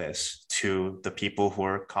providing this to the people who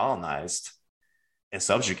are colonized and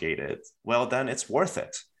subjugated, well, then it's worth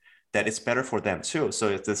it, that it's better for them too.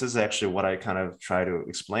 So this is actually what I kind of try to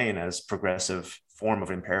explain as progressive form of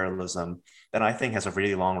imperialism that I think has a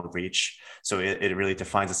really long reach. So it really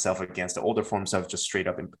defines itself against the older forms of just straight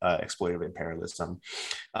up exploitative imperialism.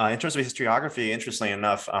 In terms of historiography, interestingly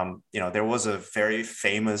enough, there was a very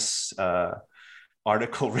famous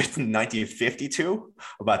article written in 1952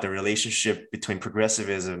 about the relationship between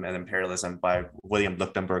progressivism and imperialism by William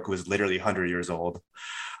Lichtenberg, who is literally 100 years old.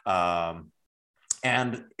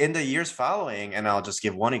 And in the years following, and I'll just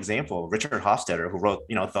give one example, Richard Hofstadter, who wrote,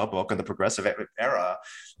 the book on the progressive era,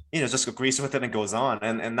 just agrees with it and goes on.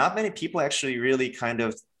 And not many people actually really kind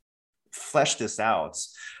of flesh this out.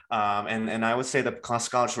 And I would say the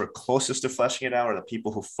scholars who are closest to fleshing it out are the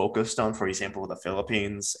people who focused on, for example, the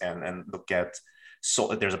Philippines and look at, so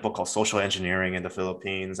there's a book called Social Engineering in the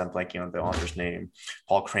Philippines. I'm blanking on the author's name.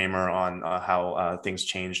 Paul Kramer on how things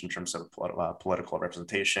changed in terms of political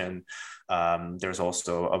representation. There's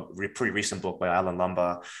also a pretty recent book by Alan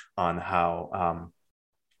Lumba on how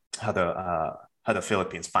the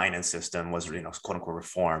Philippines finance system was, quote unquote,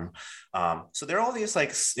 reform. So there are all these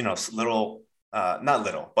little, not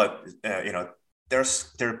little, but there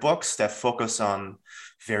are books that focus on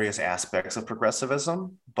various aspects of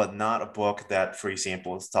progressivism, but not a book that, for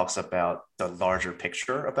example, talks about the larger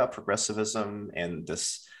picture about progressivism and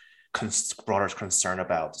this broader concern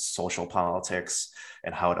about social politics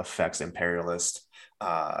and how it affects imperialist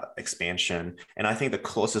expansion. And I think the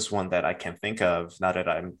closest one that I can think of, now that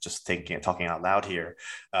I'm just talking out loud here,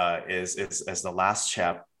 is the last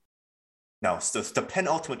chapter. No, it's the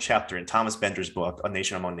penultimate chapter in Thomas Bender's book, A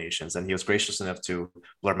Nation Among Nations. And he was gracious enough to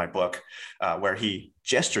blur my book, where he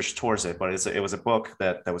gestures towards it. But it was a book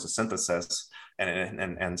that was a synthesis.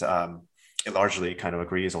 And it largely kind of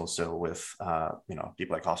agrees also with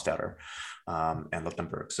people like Hofstadter and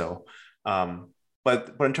Lichtenberg. So,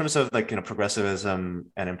 but in terms of like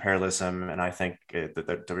progressivism and imperialism, and I think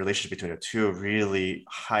the relationship between the two really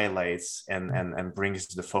highlights and brings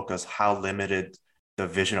to the focus how limited the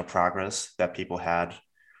vision of progress that people had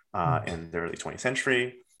in the early 20th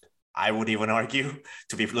century. I would even argue,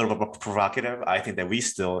 to be a little bit provocative, I think that we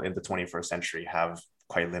still in the 21st century have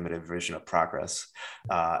quite limited vision of progress.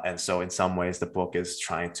 And so in some ways, the book is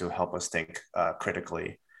trying to help us think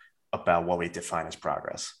critically about what we define as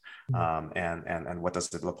progress, and what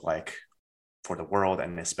does it look like for the world,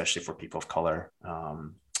 and especially for people of color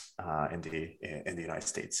in the United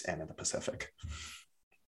States and in the Pacific.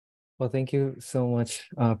 Well, thank you so much,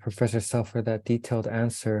 Professor Sell, for that detailed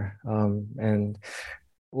answer. And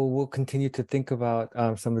we'll continue to think about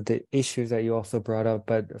some of the issues that you also brought up.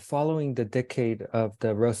 But following the decade of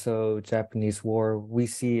the Russo-Japanese War, we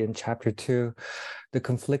see in Chapter 2 the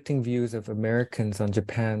conflicting views of Americans on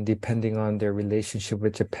Japan, depending on their relationship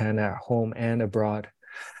with Japan at home and abroad.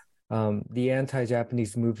 The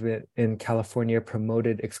anti-Japanese movement in California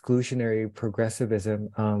promoted exclusionary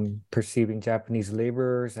progressivism, perceiving Japanese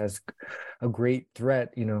laborers as a great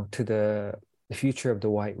threat, to the future of the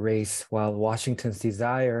white race, while Washington's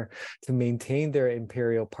desire to maintain their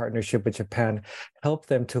imperial partnership with Japan helped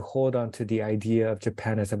them to hold on to the idea of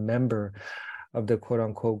Japan as a member of the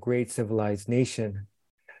quote-unquote great civilized nation.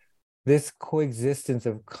 This coexistence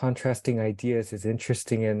of contrasting ideas is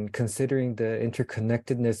interesting in considering the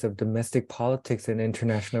interconnectedness of domestic politics and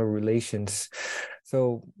international relations.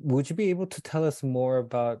 So would you be able to tell us more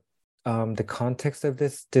about the context of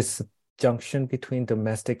this disjunction between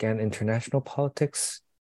domestic and international politics?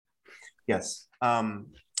 Yes.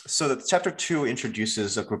 So that Chapter 2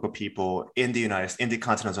 introduces a group of people in the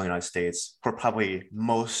continental United States who are probably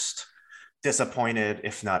most disappointed,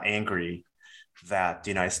 if not angry, that the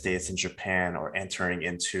United States and Japan are entering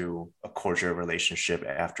into a cordial relationship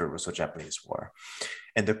after the Russo-Japanese War.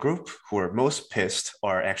 And the group who are most pissed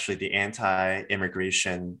are actually the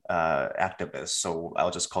anti-immigration activists. So I'll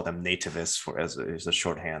just call them nativists as a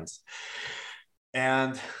shorthand.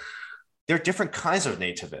 And there are different kinds of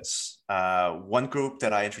nativists. One group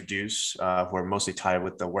that I introduce who are mostly tied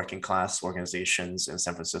with the working class organizations in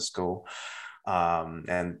San Francisco,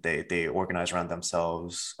 and they organize around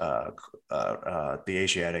themselves. It's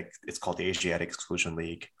called the Asiatic Exclusion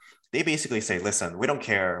League. They basically say, listen, we don't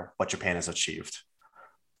care what Japan has achieved.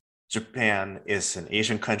 Japan is an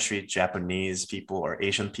Asian country. Japanese people are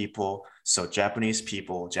Asian people. So Japanese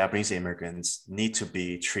people, Japanese immigrants need to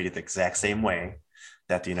be treated the exact same way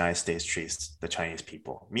that the United States treats the Chinese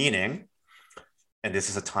people. Meaning, and this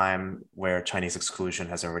is a time where Chinese exclusion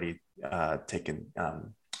has already taken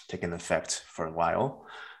effect for a while,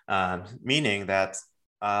 meaning that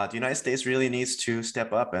the United States really needs to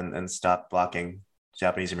step up and stop blocking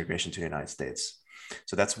Japanese immigration to the United States.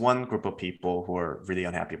 So that's one group of people who are really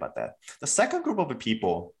unhappy about that. The second group of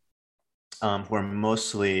people who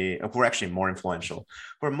are actually more influential,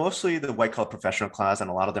 who are mostly the white-collar professional class, and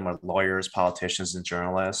a lot of them are lawyers, politicians, and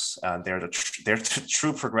journalists. They're the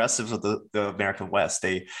true progressives of the American West.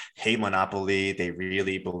 They hate monopoly. They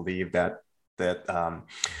really believe that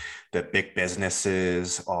big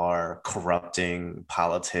businesses are corrupting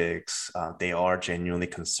politics. They are genuinely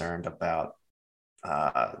concerned about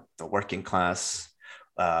the working class,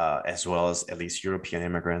 as well as at least European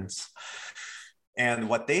immigrants. And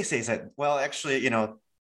what they say is that, well, actually,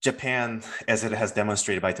 Japan, as it has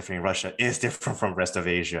demonstrated by defeating Russia, is different from the rest of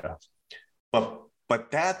Asia.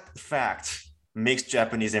 But that fact makes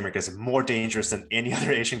Japanese immigrants more dangerous than any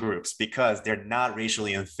other Asian groups because they're not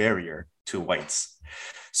racially inferior to whites.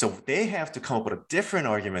 So they have to come up with a different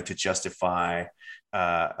argument to justify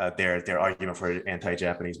their argument for the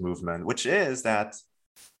anti-Japanese movement, which is that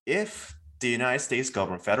if the United States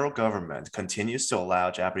government, federal government, continues to allow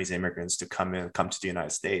Japanese immigrants to come to the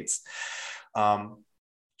United States,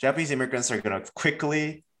 Japanese immigrants are going to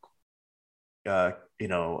quickly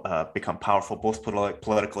become powerful both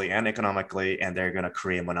politically and economically, and they're going to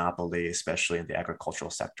create a monopoly, especially in the agricultural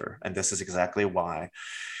sector. And this is exactly why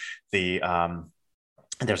there's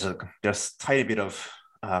tiny bit of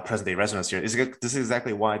present-day resonance here. This is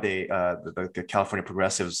exactly why the California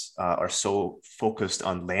progressives are so focused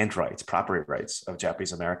on land rights, property rights of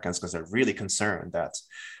Japanese Americans, because they're really concerned that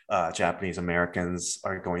Japanese Americans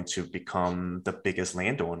are going to become the biggest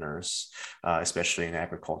landowners, especially in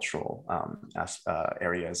agricultural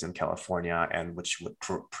areas in California, and which would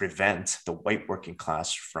prevent the white working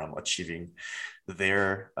class from achieving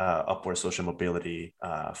their upward social mobility,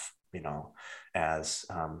 as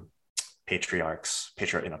patriarchs,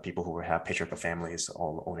 people who have patriarchal families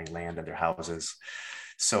all owning land and their houses.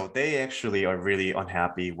 So they actually are really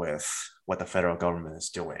unhappy with what the federal government is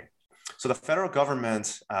doing. So the federal government,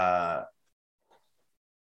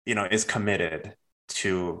 is committed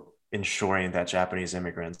to ensuring that Japanese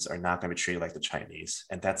immigrants are not going to be treated like the Chinese.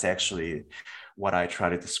 And that's actually what I try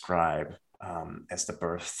to describe as the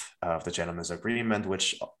birth of the Gentleman's Agreement, which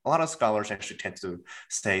a lot of scholars actually tend to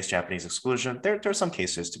say is Japanese exclusion. There are some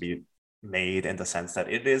cases to be made in the sense that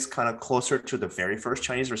it is kind of closer to the very first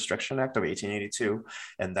Chinese Restriction Act of 1882,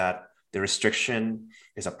 and that the restriction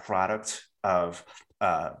is a product of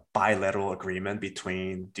bilateral agreement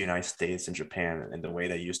between the United States and Japan, and the way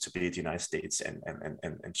that used to be the United States and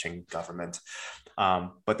Qing government.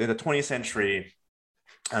 But in the 20th century,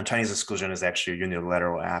 Chinese exclusion is actually a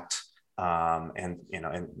unilateral act, and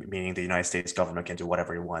meaning the United States government can do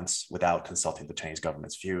whatever it wants without consulting the Chinese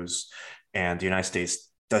government's views. And the United States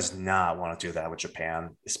does not want to do that with Japan,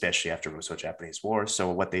 especially after the Russo-Japanese War. So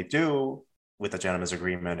what they do with the Gentleman's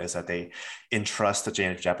Agreement is that they entrust the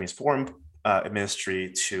Japanese Foreign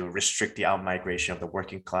Ministry to restrict the out-migration of the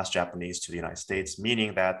working class Japanese to the United States,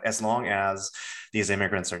 meaning that as long as these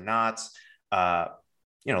immigrants are not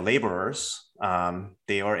laborers,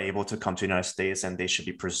 they are able to come to the United States, and they should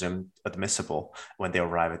be presumed admissible when they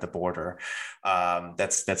arrive at the border.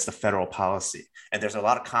 That's the federal policy. And there's a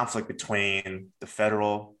lot of conflict between the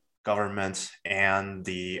federal government and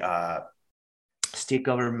the state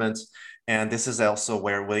government. And this is also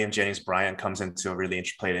where William Jennings Bryan comes into a really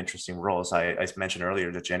played interesting role. So I mentioned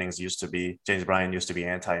earlier that Jennings Bryan used to be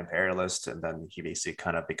anti-imperialist, and then he basically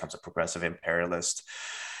kind of becomes a progressive imperialist.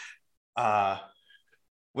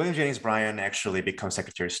 William Jennings Bryan actually becomes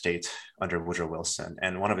Secretary of State under Woodrow Wilson.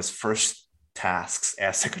 And one of his first tasks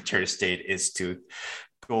as Secretary of State is to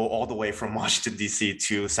go all the way from Washington, D.C.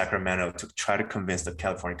 to Sacramento to try to convince the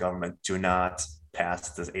California government to not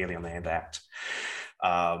pass this Alien Land Act.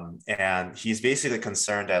 And he's basically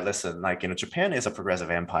concerned that, listen, Japan is a progressive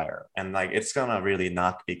empire, and it's gonna really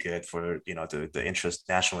not be good for the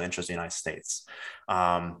national interest of the United States.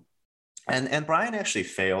 And Bryan actually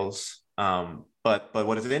fails. But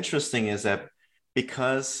what is interesting is that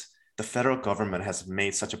because the federal government has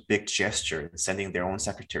made such a big gesture in sending their own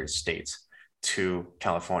Secretary of State to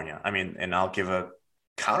California, and I'll give a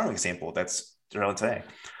counterexample that's relevant today.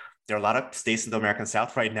 There are a lot of states in the American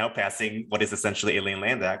South right now passing what is essentially Alien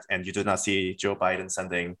Land Act, and you do not see Joe Biden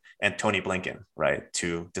sending and Tony Blinken, right,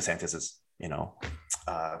 to DeSantis's,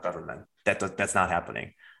 government. That's not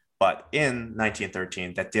happening. But in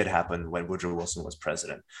 1913, that did happen when Woodrow Wilson was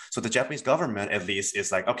president. So the Japanese government, at least,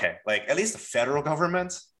 is at least the federal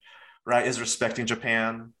government, right, is respecting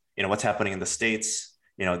Japan. What's happening in the states.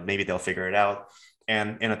 Maybe they'll figure it out.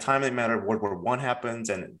 And in a timely manner, World War I happens,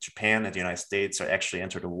 and Japan and the United States are actually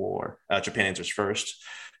enter the war. Japan enters first.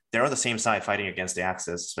 They're on the same side fighting against the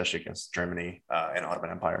Axis, especially against Germany and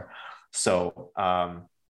Ottoman Empire. So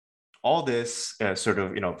all this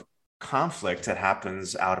conflict that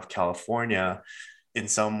happens out of California in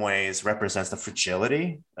some ways represents the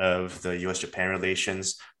fragility of the US-Japan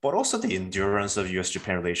relations, but also the endurance of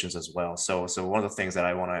US-Japan relations as well. So one of the things that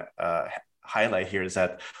I want to highlight here is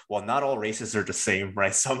that while not all races are the same,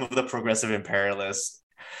 right? Some of the progressive imperialists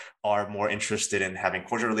are more interested in having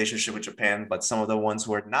cordial relationship with Japan, but some of the ones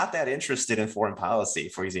who are not that interested in foreign policy,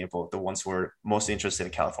 for example, the ones who are most interested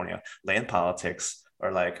in California land politics,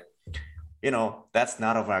 are that's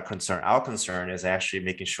not of our concern. Our concern is actually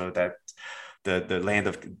making sure that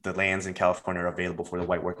the lands in California are available for the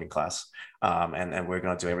white working class, and we're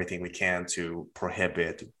going to do everything we can to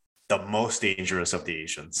prohibit the most dangerous of the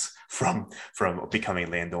Asians from becoming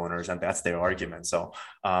landowners, and that's their argument. So,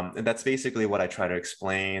 and that's basically what I try to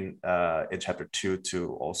explain in chapter 2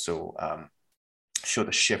 to also show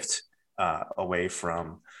the shift away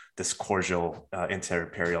from this cordial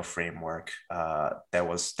inter-imperial framework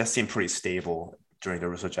that seemed pretty stable during the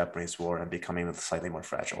Russo-Japanese War and becoming slightly more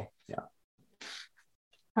fragile. Yeah.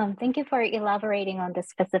 Thank you for elaborating on the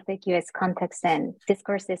specific U.S. context and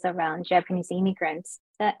discourses around Japanese immigrants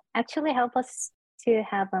that actually help us to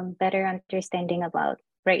have a better understanding about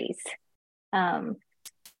race.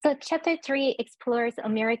 So chapter 3 explores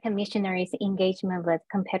American missionaries' engagement with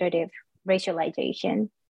competitive racialization.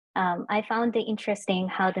 I found it interesting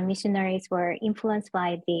how the missionaries were influenced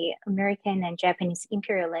by the American and Japanese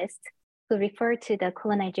imperialists who referred to the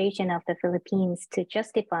colonization of the Philippines to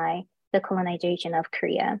justify the colonization of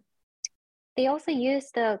Korea. They also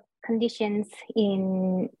used the conditions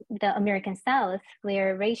in the American South,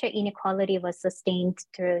 where racial inequality was sustained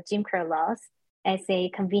through Jim Crow laws, as a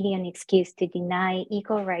convenient excuse to deny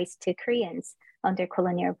equal rights to Koreans under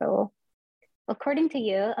colonial rule. According to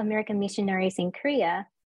you, American missionaries in Korea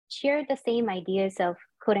shared the same ideas of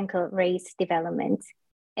quote-unquote race development,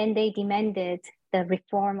 and they demanded the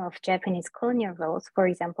reform of Japanese colonial rules, for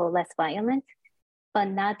example, less violent, but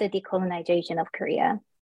not the decolonization of Korea.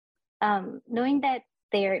 Knowing that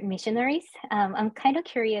they're missionaries, I'm kind of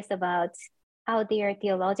curious about how their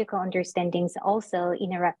theological understandings also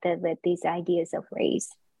interacted with these ideas of race.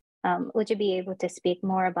 Would you be able to speak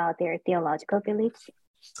more about their theological beliefs?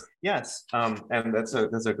 Yes, and that's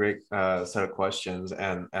a great set of questions.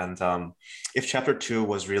 And if chapter 2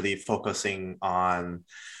 was really focusing on,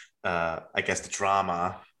 I guess, the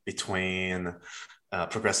drama between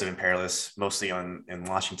progressive imperialists, mostly in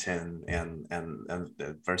Washington, and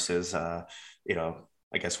versus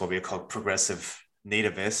I guess what we call progressive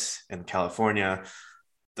nativists in California,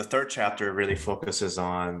 the third chapter really focuses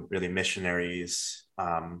on really missionaries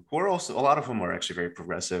who are also, a lot of whom are actually very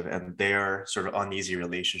progressive, and their sort of uneasy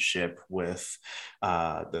relationship with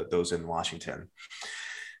those in Washington.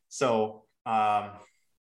 So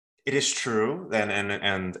it is true,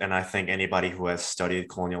 and I think anybody who has studied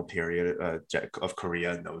colonial period of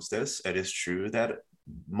Korea knows this. It is true that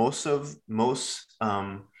most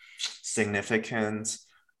significant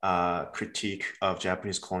critique of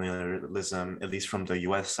Japanese colonialism, at least from the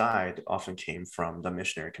US side, often came from the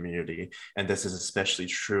missionary community. And this is especially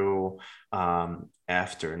true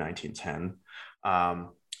after 1910.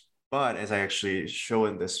 But as I actually show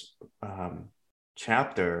in this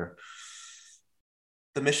chapter,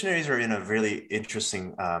 the missionaries are in a really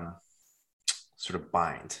interesting sort of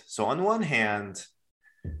bind. So on one hand,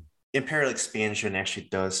 imperial expansion actually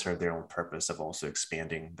does serve their own purpose of also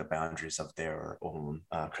expanding the boundaries of their own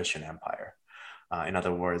Christian empire. In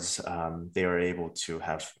other words, they are able to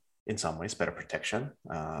have, in some ways, better protection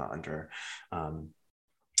under,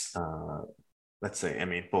 let's say, I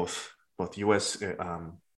mean, both U.S.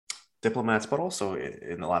 diplomats, but also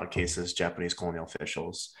in a lot of cases, Japanese colonial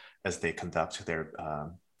officials as they conduct their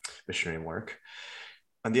missionary work.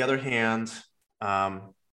 On the other hand,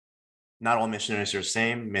 not all missionaries are the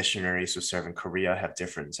same. Missionaries who serve in Korea have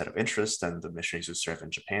different set of interests than the missionaries who serve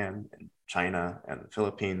in Japan and China and the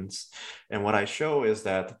Philippines. And what I show is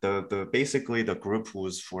that basically the group who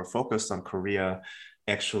were focused on Korea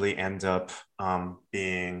actually end up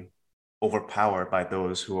being overpowered by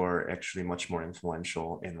those who are actually much more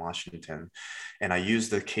influential in Washington. And I use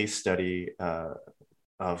the case study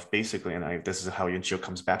of basically, and this is how Yunchio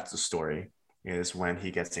comes back to the story, is when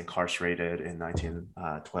he gets incarcerated in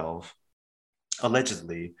 1912.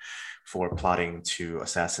 Allegedly for plotting to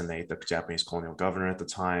assassinate the Japanese colonial governor at the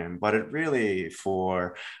time, but it really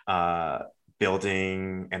for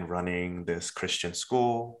building and running this Christian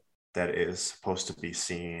school that is supposed to be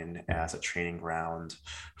seen as a training ground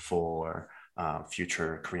for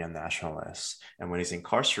future Korean nationalists. And when he's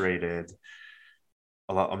incarcerated,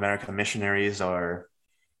 a lot of American missionaries are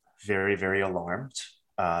very, very alarmed.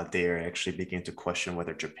 They actually begin to question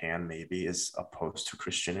whether Japan maybe is opposed to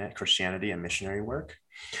Christianity and missionary work.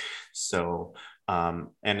 So,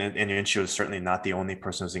 and Yunchio is certainly not the only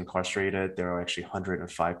person who's incarcerated. There are actually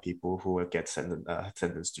 105 people who get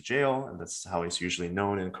sentenced to jail, and that's how it's usually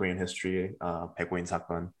known in Korean history, Baekgoin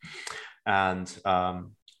Sakon. And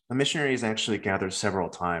the missionaries actually gathered several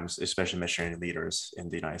times, especially missionary leaders in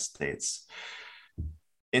the United States.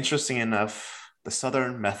 Interesting enough, the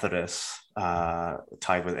Southern Methodists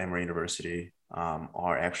tied with Emory University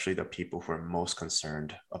are actually the people who are most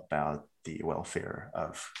concerned about the welfare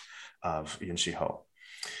of Yoon Si-ho.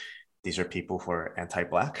 These are people who are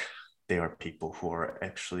anti-Black. They are people who are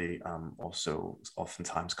actually also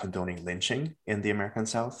oftentimes condoning lynching in the American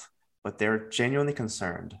South, but they're genuinely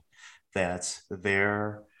concerned that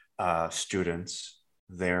their students,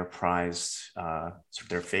 their prized,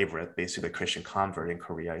 their favorite, basically Christian convert in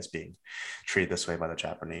Korea is being treated this way by the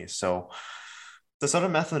Japanese. So the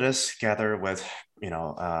Southern Methodists gather with,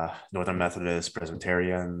 Northern Methodists,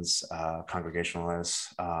 Presbyterians,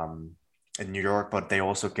 Congregationalists in New York, but they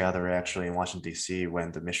also gather actually in Washington, D.C.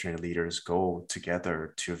 when the missionary leaders go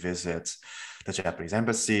together to visit the Japanese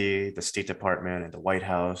embassy, the State Department, and the White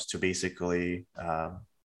House to basically,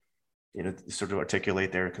 sort of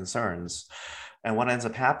articulate their concerns. And what ends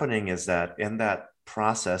up happening is that in that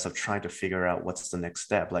process of trying to figure out what's the next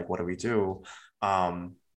step, like what do we do?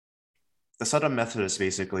 The Southern Methodists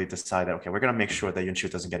basically decide that, okay, we're going to make sure that Yunchio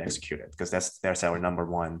doesn't get executed because that's our number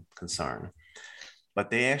one concern. But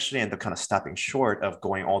they actually end up kind of stopping short of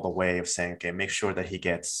going all the way of saying, okay, make sure that he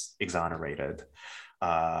gets exonerated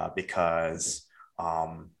because,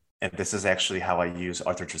 and this is actually how I use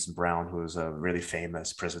Arthur Tristan Brown, who's a really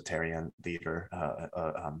famous Presbyterian leader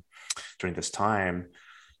during this time.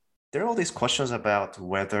 there are all these questions about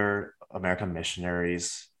whether American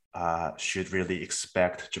missionaries should really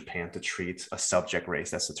expect Japan to treat a subject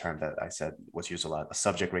race, that's the term that I said was used a lot, a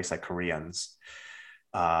subject race like Koreans,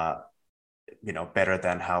 uh, better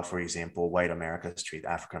than how, for example, white Americans treat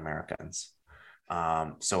African Americans.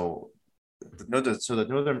 So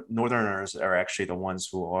the Northerners are actually the ones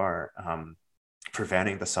who are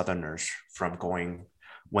preventing the Southerners from going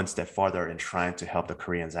one step farther and trying to help the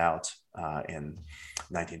Koreans out in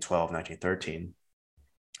 1912, 1913.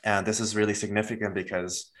 And this is really significant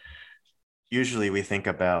because usually we think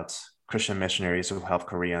about Christian missionaries who help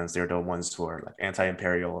Koreans. They're the ones who are like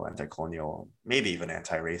anti-imperial, anti-colonial, maybe even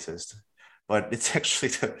anti-racist. But it's actually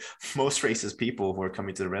the most racist people who are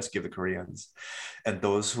coming to the rescue of the Koreans. And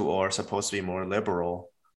those who are supposed to be more liberal,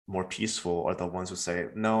 more peaceful, are the ones who say,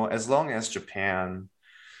 no, as long as Japan,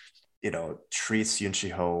 treats Yoon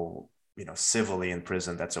Chi-ho, civilly in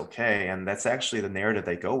prison, that's okay. And that's actually the narrative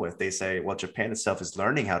they go with. They say, well, Japan itself is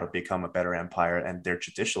learning how to become a better empire, and their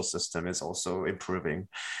judicial system is also improving.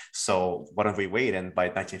 So why don't we wait? And by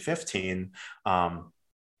 1915,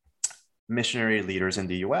 missionary leaders in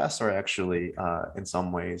the US are actually, in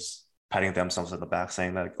some ways, patting themselves on the back,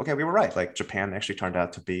 saying that, okay, we were right. Like Japan actually turned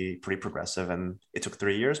out to be pretty progressive, and it took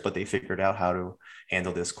 3 years, but they figured out how to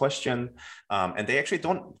handle this question. And they actually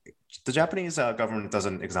don't, the Japanese government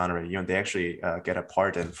doesn't exonerate Yoon. They actually get a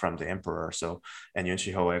pardon from the emperor. So, and Yoon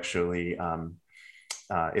Chi-ho actually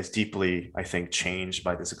is deeply, I think, changed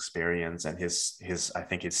by this experience, and his I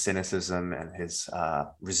think his cynicism and his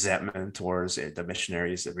resentment towards the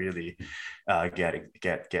missionaries really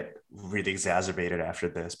get really exacerbated after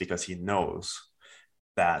this, because he knows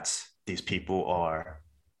that these people are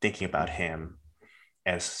thinking about him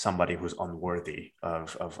as somebody who's unworthy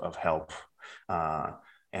of help,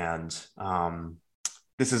 and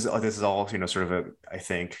this is all sort of I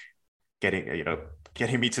think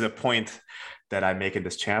getting me to the point that I make in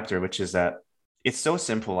this chapter, which is that it's so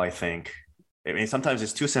simple, I think. I mean, sometimes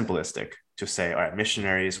it's too simplistic to say, all right,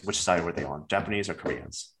 missionaries, which side were they on? Japanese or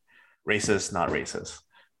Koreans? Racist, not racist.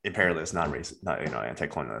 Imperialist, not racist, not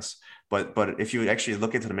anti-colonialist. But if you actually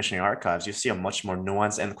look into the missionary archives, you see a much more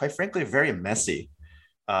nuanced and, quite frankly, very messy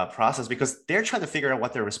process, because they're trying to figure out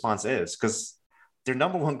what their response is, because their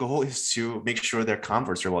number one goal is to make sure their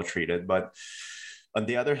converts are well treated. But on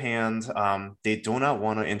the other hand, they do not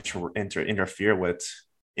want to interfere with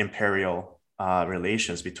imperial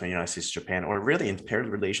relations between the United States and Japan, or really imperial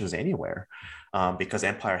relations anywhere, because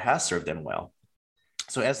empire has served them well.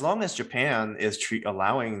 So as long as Japan is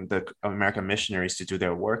allowing the American missionaries to do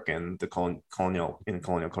their work in the colonial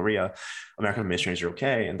Korea, American missionaries are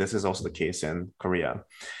okay. And this is also the case in Korea.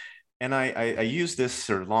 And I use this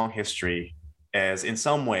sort of long history as, in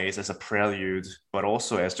some ways, as a prelude, but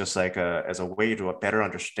also as just like as a way to better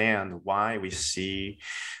understand why we see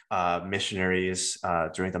missionaries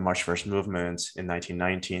during the March 1st movement in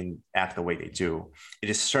 1919 act the way they do. It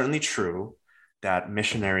is certainly true that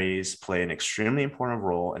missionaries play an extremely important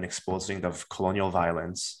role in exposing the colonial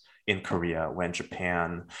violence in Korea when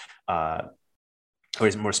Japan, or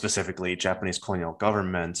more specifically, Japanese colonial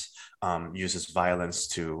government uses violence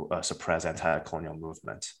to suppress anti-colonial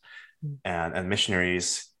movement. And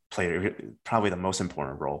missionaries play probably the most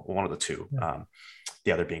important role, one of the two,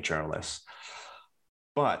 the other being journalists.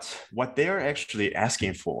 But what they're actually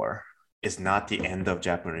asking for is not the end of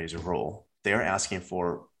Japanese rule. They're asking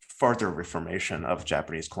for further reformation of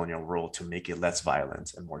Japanese colonial rule to make it less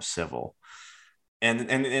violent and more civil. And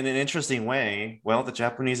in an interesting way, well, the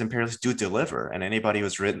Japanese imperialists do deliver. And anybody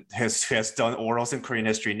who's has done orals in Korean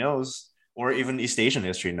history knows, or even East Asian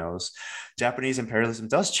history knows, Japanese imperialism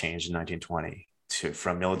does change in 1920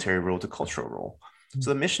 from military rule to cultural rule.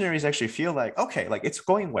 So the missionaries actually feel like, okay, like it's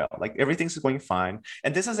going well, like everything's going fine.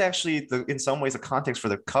 And this is actually, in some ways, a context for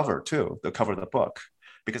the cover too, the cover of the book.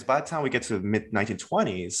 Because by the time we get to the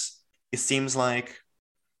mid-1920s, it seems like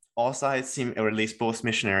all sides seem, or at least both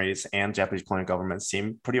missionaries and Japanese colonial government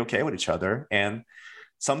seem pretty okay with each other. And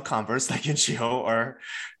some converts like Yoon Chi-ho are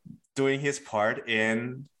doing his part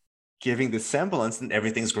in giving the semblance and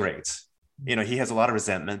everything's great. He has a lot of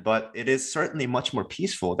resentment, but it is certainly much more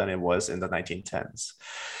peaceful than it was in the 1910s.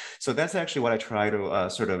 So that's actually what I try to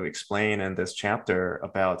sort of explain in this chapter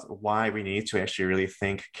about why we need to actually really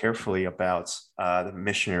think carefully about the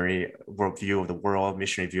missionary worldview of the world,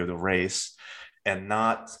 missionary view of the race, and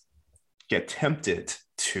not get tempted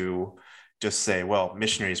to just say, well,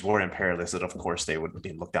 missionaries were imperialists, that of course they would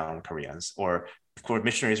look down on Koreans, or of course,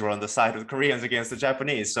 missionaries were on the side of the Koreans against the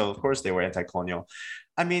Japanese. So of course they were anti-colonial.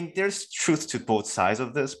 I mean, there's truth to both sides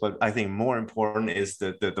of this, but I think more important is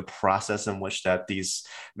the process in which that these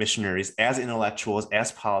missionaries, as intellectuals,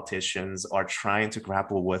 as politicians, are trying to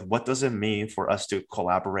grapple with what does it mean for us to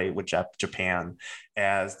collaborate with Japan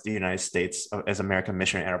as the United States, as American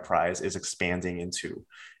missionary enterprise is expanding into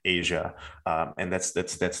Asia, and that's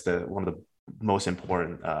the one of the most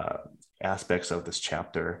important aspects of this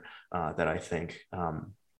chapter that I think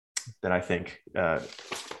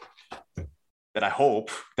that I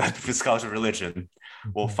hope that the scholars of religion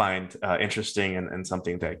will find interesting and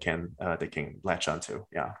something that they can latch onto.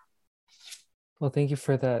 Yeah. Well, thank you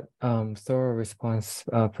for that thorough response,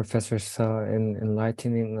 Professor Suh, in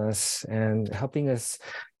enlightening us and helping us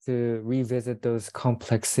to revisit those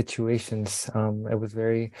complex situations. It was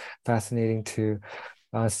very fascinating to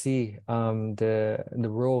see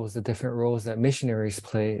the different roles that missionaries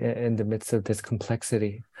play in the midst of this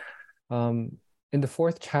complexity. In the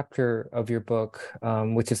fourth chapter of your book,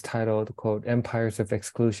 which is titled, quote, Empires of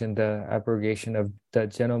Exclusion, the Abrogation of the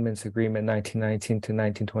Gentleman's Agreement 1919 to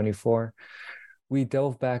 1924, we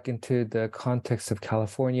delve back into the context of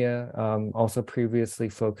California, also previously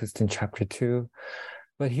focused in chapter 2.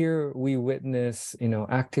 But here we witness,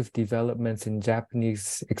 active developments in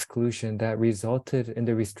Japanese exclusion that resulted in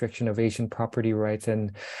the restriction of Asian property rights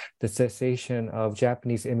and the cessation of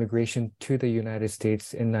Japanese immigration to the United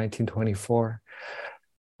States in 1924.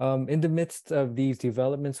 In the midst of these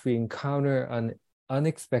developments, we encounter an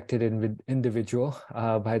unexpected individual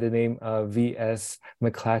by the name of V.S.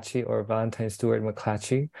 McClatchy, or Valentine Stewart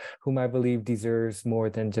McClatchy, whom I believe deserves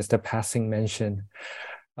more than just a passing mention.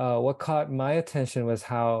 What caught my attention was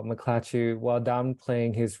how McClatchy, while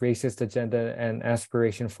downplaying his racist agenda and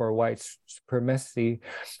aspiration for white supremacy,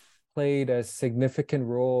 played a significant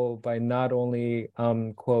role by not only,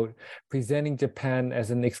 quote, presenting Japan as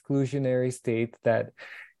an exclusionary state that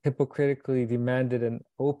hypocritically demanded an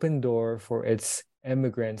open door for its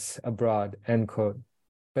immigrants abroad, end quote,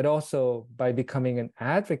 but also by becoming an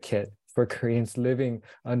advocate for Koreans living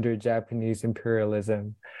under Japanese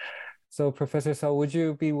imperialism. So, Professor Suh, would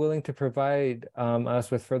you be willing to provide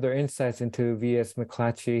us with further insights into V.S.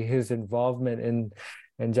 McClatchy, his involvement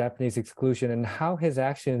in Japanese exclusion, and how his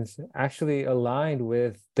actions actually aligned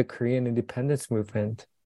with the Korean independence movement?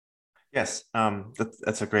 Yes,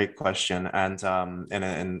 that's a great question, and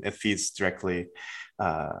it feeds directly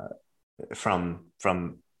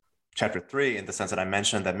from chapter 3 in the sense that I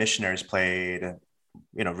mentioned that missionaries played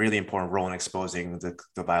really important role in exposing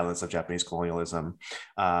the violence of Japanese colonialism.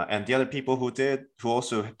 And the other people who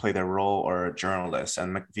also played their role are journalists.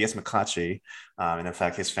 And V.S. McClatchy, and in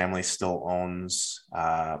fact, his family still owns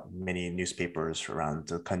many newspapers around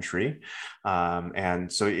the country. And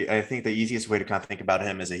so I think the easiest way to kind of think about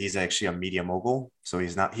him is that he's actually a media mogul. So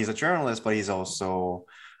he's a journalist, but he's also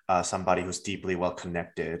somebody who's deeply well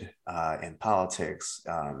connected in politics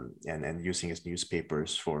and using his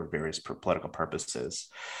newspapers for various political purposes.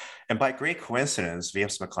 And by great coincidence,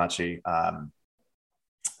 V.S. McClatchy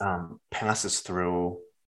passes through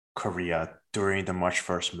Korea during the March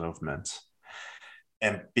 1st movement.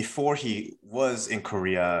 And before he was in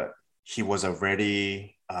Korea, he was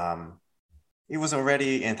already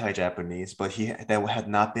anti-Japanese, but that had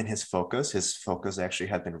not been his focus. His focus actually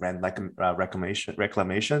had been reclamation,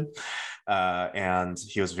 and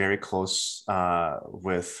he was very close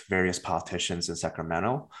with various politicians in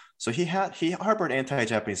Sacramento. So he harbored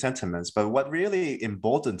anti-Japanese sentiments, but what really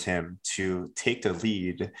emboldened him to take the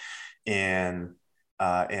lead in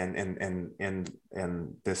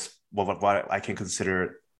this what I can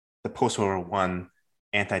consider the post-World War I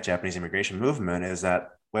anti-Japanese immigration movement is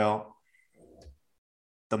that, well,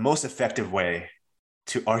 the most effective way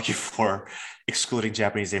to argue for excluding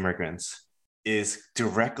Japanese immigrants is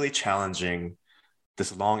directly challenging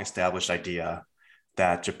this long-established idea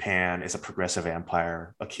that Japan is a progressive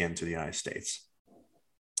empire akin to the United States.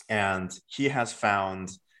 And he has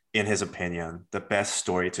found, in his opinion, the best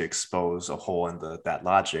story to expose a hole in that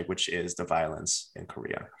logic, which is the violence in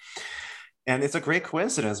Korea. And it's a great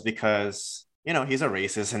coincidence because, he's a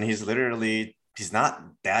racist and he's not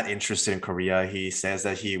that interested in Korea. He says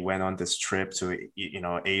that he went on this trip to,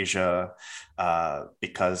 Asia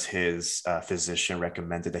because his physician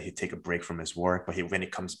recommended that he take a break from his work. But when he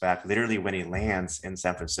comes back, literally when he lands in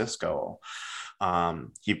San Francisco,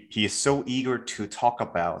 he is so eager to talk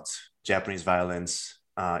about Japanese violence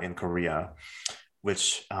in Korea,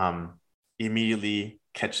 which immediately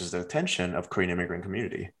catches the attention of Korean immigrant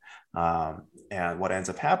community. And what ends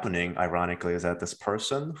up happening, ironically, is that this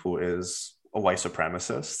person who is a white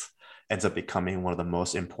supremacist ends up becoming one of the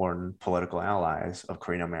most important political allies of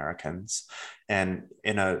Korean Americans. And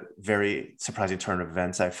in a very surprising turn of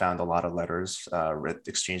events, I found a lot of letters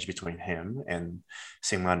exchanged between him and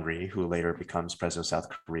Syngman Rhee, who later becomes president of South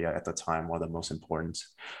Korea, at the time one of the most important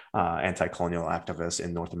anti-colonial activists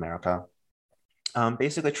in North America.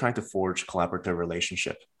 Basically trying to forge collaborative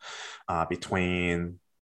relationship between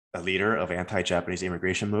a leader of anti-Japanese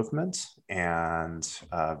immigration movement and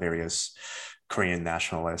various Korean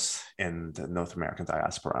nationalists in the North American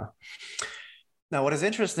diaspora. Now, what is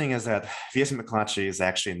interesting is that V.S. McClatchy is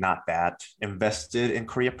actually not that invested in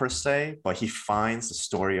Korea per se, but he finds the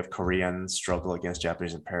story of Korean struggle against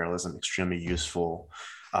Japanese imperialism extremely useful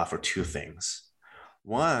for two things.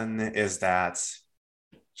 One is that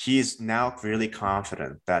he's now really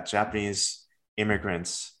confident that Japanese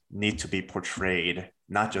immigrants need to be portrayed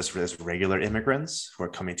not just as regular immigrants who are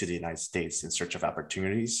coming to the United States in search of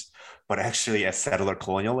opportunities, but actually as settler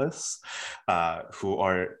colonialists who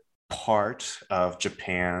are part of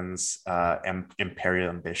Japan's imperial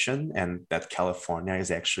ambition, and that California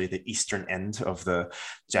is actually the eastern end of the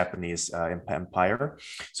Japanese empire.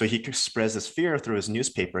 So he expressed this fear through his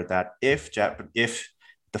newspaper that if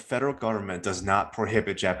the federal government does not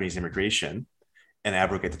prohibit Japanese immigration and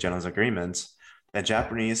abrogate the Gentleman's Agreement, then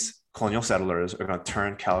Japanese colonial settlers are going to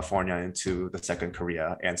turn California into the second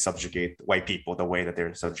Korea and subjugate white people the way that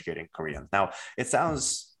they're subjugating Koreans. Now, it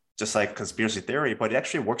sounds just like conspiracy theory, but it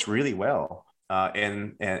actually works really well.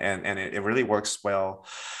 And it really works well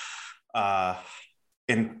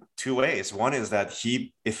in two ways. One is that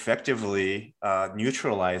he effectively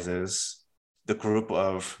neutralizes the group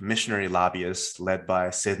of missionary lobbyists led by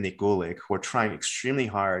Sidney Gulick, who are trying extremely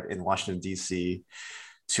hard in Washington, D.C.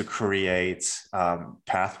 to create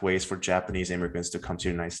pathways for Japanese immigrants to come to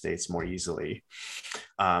the United States more easily.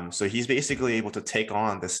 So he's basically able to take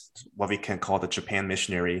on this, what we can call the Japan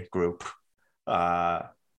missionary group,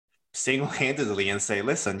 single-handedly and say,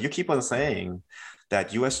 listen, you keep on saying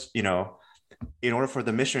that U.S., in order for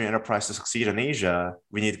the missionary enterprise to succeed in Asia,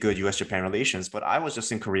 we need good U.S.-Japan relations. But I was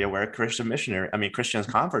just in Korea where Christian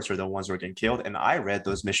converts were the ones who were getting killed. And I read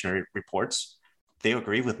those missionary reports. They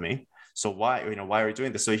agree with me. So why are we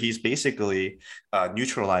doing this? So he's basically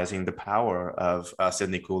neutralizing the power of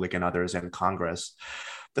Sidney Gulick and others in Congress.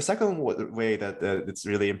 The second way that it's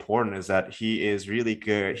really important is that he is really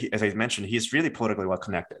good. As I mentioned, he's really politically well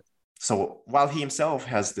connected. So while he himself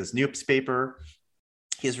has this newspaper,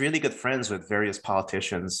 he's really good friends with various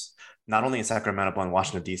politicians, not only in Sacramento, but in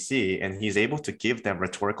Washington, D.C., and he's able to give them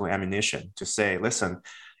rhetorical ammunition to say, listen,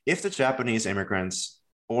 if the Japanese immigrants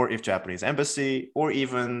or if Japanese embassy, or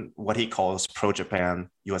even what he calls pro-Japan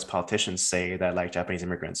US politicians say that like Japanese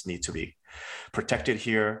immigrants need to be protected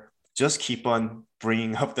here, just keep on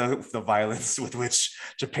bringing up the violence with which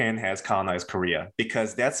Japan has colonized Korea,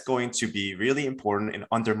 because that's going to be really important in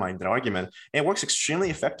undermining that argument. And it works extremely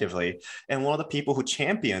effectively. And one of the people who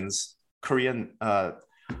champions Korean the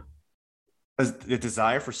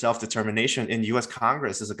desire for self-determination in US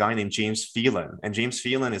Congress is a guy named James Phelan. And James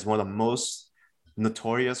Phelan is one of the most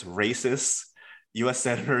notorious racist U.S.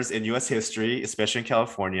 senators in U.S. history, especially in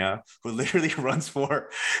California, who literally runs for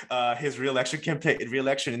his reelection in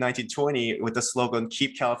 1920 with the slogan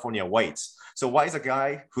 "Keep California White." So why is a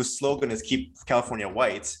guy whose slogan is "Keep California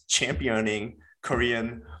White" championing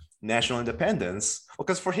Korean national independence? Well,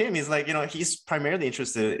 because for him, he's like, he's primarily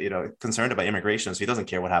interested, concerned about immigration, so he doesn't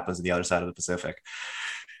care what happens on the other side of the Pacific.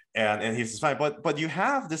 And he's fine. But you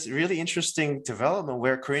have this really interesting development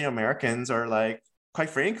where Korean Americans are like, quite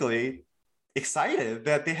frankly, excited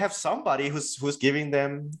that they have somebody who's giving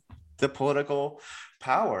them the political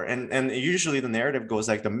power. And usually the narrative goes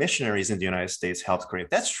like the missionaries in the United States helped Korea.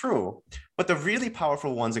 That's true. But the really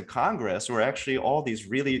powerful ones in Congress were actually all these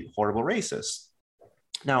really horrible racists.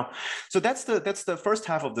 Now, so that's the first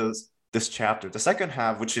half of this chapter. The second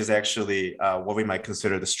half, which is actually what we might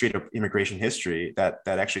consider the street of immigration history, that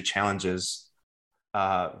actually challenges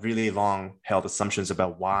really long-held assumptions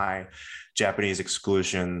about why Japanese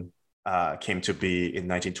exclusion came to be in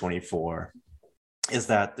 1924, is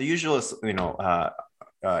that the usual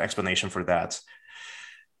explanation for that,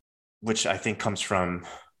 which I think comes from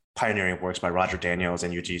pioneering works by Roger Daniels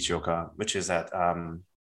and Yuji Ichioka, which is that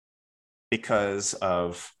because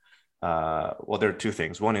of there are two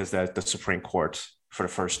things. One is that the Supreme Court, for the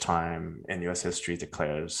first time in U.S. history,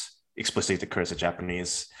 explicitly declares that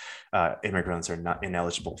Japanese immigrants are not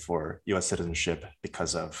ineligible for U.S. citizenship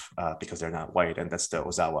because they're not white, and that's the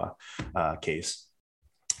Ozawa case.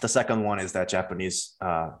 The second one is that Japanese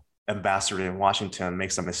ambassador in Washington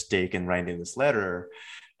makes a mistake in writing this letter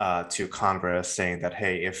to Congress saying that,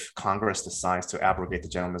 hey, if Congress decides to abrogate the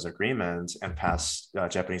gentleman's agreement and pass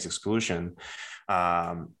Japanese exclusion,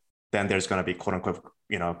 then there's going to be quote unquote,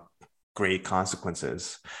 great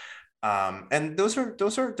consequences. And those are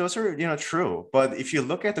true. But if you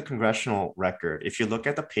look at the congressional record, if you look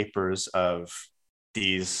at the papers of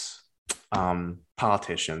these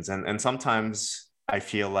politicians, and sometimes I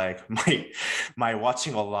feel like my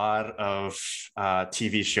watching a lot of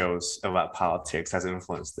TV shows about politics has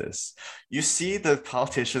influenced this. You see the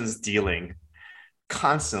politicians dealing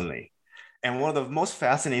constantly. And one of the most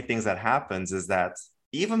fascinating things that happens is that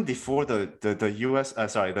even before the U.S.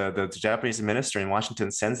 The Japanese minister in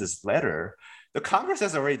Washington sends this letter, the Congress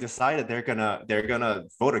has already decided they're gonna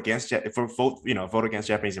vote against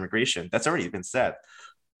Japanese immigration. That's already been said,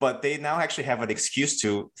 but they now actually have an excuse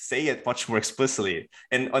to say it much more explicitly.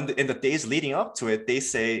 And in the days leading up to it, they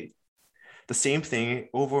say the same thing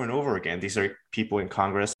over and over again. These are people in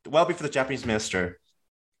Congress. Well before the Japanese minister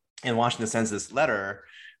in Washington sends this letter,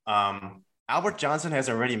 Albert Johnson has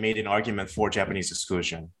already made an argument for Japanese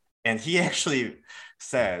exclusion. And he actually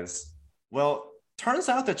says, well, turns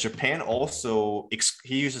out that Japan also,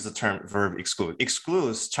 he uses the verb exclude,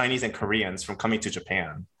 excludes Chinese and Koreans from coming to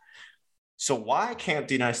Japan. So why can't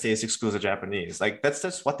the United States exclude the Japanese? Like that's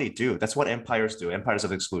just what they do. That's what empires do. Empires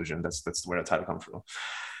of exclusion. That's where the title comes from.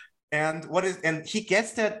 And he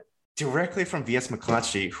gets that directly from V.S.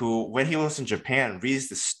 McClatchy, who, when he was in Japan, reads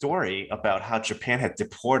the story about how Japan had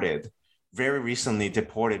very recently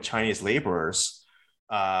deported Chinese laborers.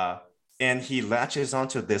 And he latches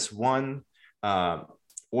onto this one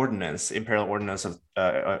ordinance, Imperial Ordinance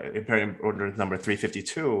number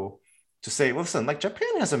 352, to say, listen, like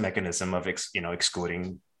Japan has a mechanism of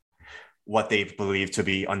excluding what they believe to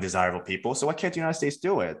be undesirable people. So why can't the United States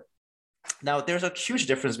do it? Now, there's a huge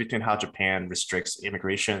difference between how Japan restricts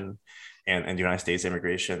immigration and the United States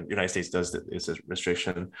immigration. United States does is a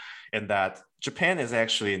restriction, in that Japan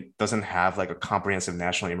doesn't have like a comprehensive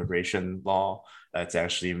national immigration law. It's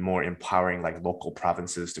actually more empowering like local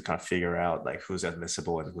provinces to kind of figure out like who's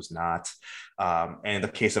admissible and who's not. And in the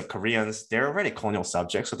case of Koreans, they're already colonial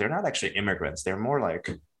subjects, so they're not actually immigrants. They're more like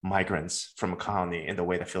migrants from a colony in the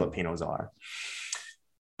way that Filipinos are.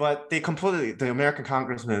 But the American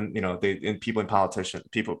congressmen, people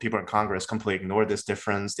in Congress completely ignore this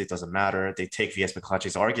difference. It doesn't matter. They take V.S.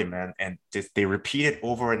 McClatchy's argument and they repeat it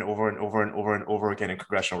over and over and over and over and over again in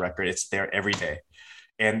congressional record. It's there every day.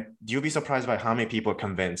 And you'll be surprised by how many people are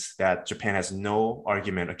convinced that Japan has no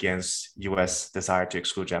argument against U.S. desire to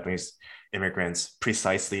exclude Japanese immigrants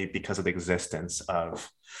precisely because of the existence of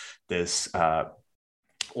this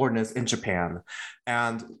ordinance in Japan.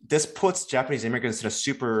 And this puts Japanese immigrants in a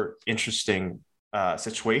super interesting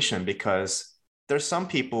situation, because there's some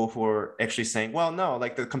people who are actually saying, well, no,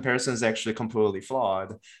 like the comparison is actually completely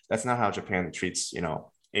flawed. That's not how Japan treats,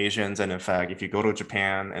 Asians. And in fact, if you go to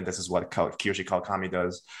Japan, and this is what Kiyoshi Kawakami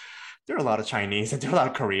does, there are a lot of Chinese and there are a lot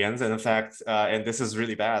of Koreans. And in fact, and this is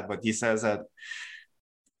really bad, but he says that,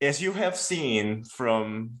 as you have seen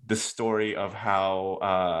from the story of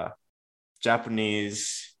how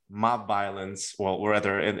Japanese mob violence, or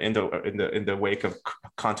rather in the wake of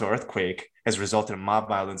Kanto earthquake, has resulted in mob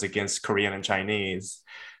violence against Korean and Chinese,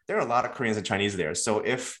 there are a lot of Koreans and Chinese there. So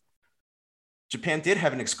if Japan did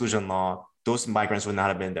have an exclusion law, those migrants would not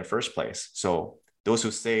have been in their first place. So those who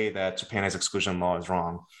say that Japan has exclusion law is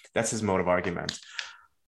wrong. That's his mode of argument.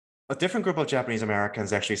 A different group of Japanese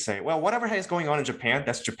Americans actually say, well, whatever is going on in Japan,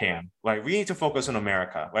 that's Japan. Like, we need to focus on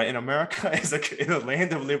America, right? And America is like in a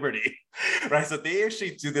land of liberty, right? So they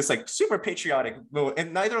actually do this like super patriotic move,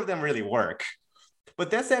 and neither of them really work. But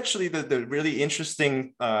that's actually the really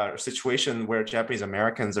interesting situation where Japanese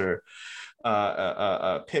Americans are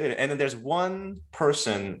pitted. And then there's one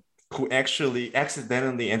person who actually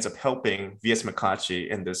accidentally ends up helping V.S. McClatchy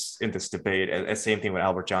in this debate, and same thing with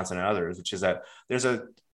Albert Johnson and others, which is that there's a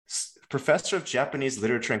professor of Japanese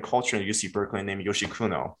literature and culture at UC Berkeley named Yoshi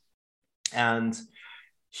Kuno. And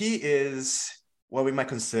he is what we might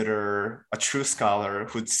consider a true scholar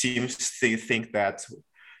who seems to think that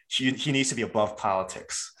he needs to be above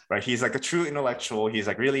politics, right? He's like a true intellectual. He's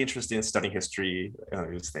like really interested in studying history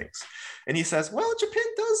and these things. And he says, well, Japan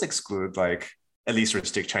does exclude, like, at least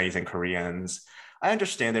restrict Chinese and Koreans. I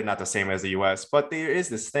understand they're not the same as the US, but there is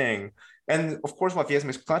this thing. And of course, what V.S.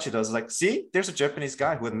 McClatchy does is like, see, there's a Japanese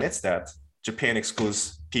guy who admits that Japan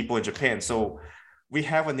excludes people in Japan. So we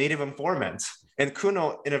have a native informant. And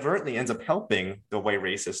Kuno inadvertently ends up helping the white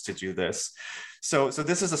racists to do this. So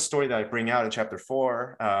this is a story that I bring out in chapter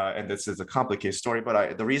 4, and this is a complicated story.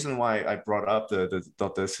 But the reason why I brought up the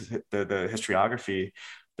historiography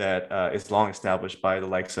that is long established by the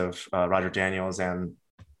likes of Roger Daniels and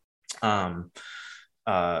um,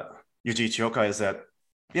 Yuji Ichioka is that,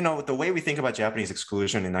 the way we think about Japanese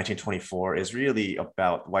exclusion in 1924 is really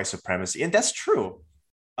about white supremacy. And that's true.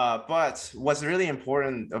 But what's really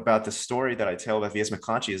important about the story that I tell about V.S.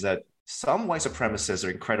 McClatchy is that some white supremacists are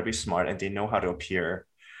incredibly smart and they know how to appear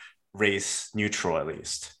race neutral, at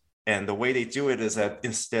least. And the way they do it is that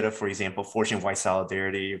instead of, for example, forging white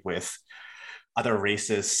solidarity with other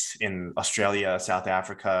races in Australia, South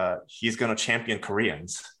Africa, he's going to champion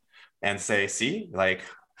Koreans and say, see, like,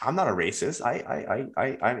 I'm not a racist.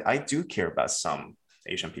 I do care about some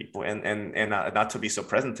Asian people, and not to be so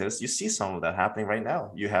presentist, you see some of that happening right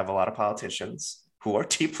now. You have a lot of politicians who are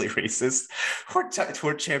deeply racist, who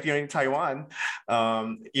are championing Taiwan,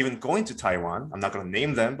 even going to Taiwan. I'm not going to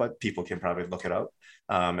name them, but people can probably look it up.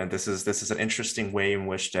 And this is an interesting way in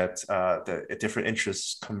which that the different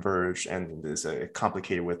interests converge, and there's a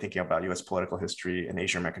complicated way of thinking about U.S. political history and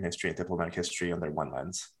Asian American history and diplomatic history under one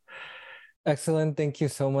lens. Excellent. Thank you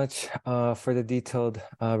so much for the detailed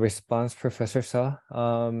response, Professor Suh.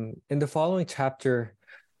 In the following chapter,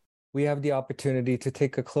 we have the opportunity to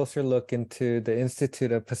take a closer look into the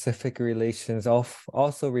Institute of Pacific Relations,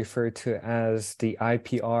 also referred to as the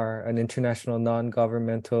IPR, an international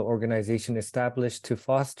non-governmental organization established to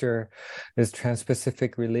foster this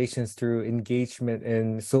trans-Pacific relations through engagement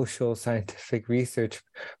in social scientific research,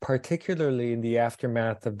 particularly in the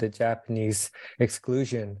aftermath of the Japanese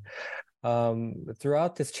exclusion.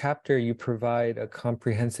 Throughout this chapter, you provide a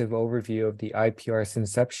comprehensive overview of the IPR's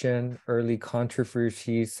inception, early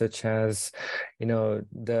controversies such as,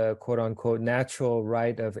 the quote-unquote natural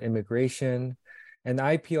right of immigration, and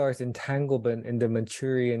IPR's entanglement in the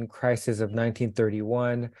Manchurian crisis of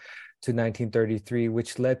 1931 to 1933,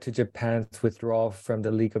 which led to Japan's withdrawal from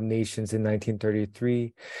the League of Nations in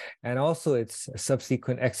 1933, and also its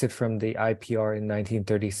subsequent exit from the IPR in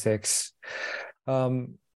 1936.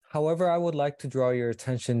 However, I would like to draw your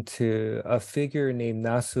attention to a figure named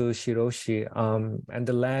Nasu Shiroshi and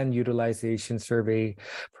the land utilization survey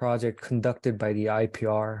project conducted by the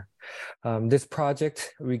IPR. This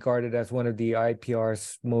project, regarded as one of the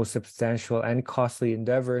IPR's most substantial and costly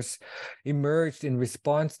endeavors, emerged in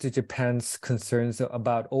response to Japan's concerns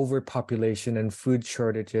about overpopulation and food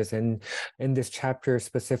shortages. And in this chapter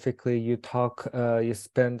specifically, you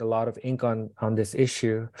spend a lot of ink on this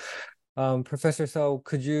issue. Professor Suh,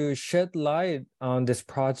 could you shed light on this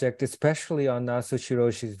project, especially on Nasu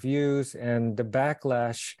Shiroshi's views and the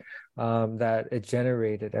backlash that it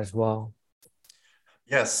generated as well?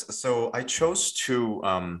 Yes, so I chose to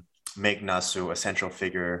make Nasu a central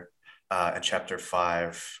figure in chapter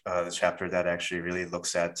 5, the chapter that actually really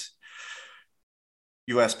looks at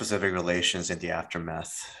U.S.-Pacific relations in the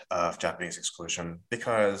aftermath of Japanese exclusion,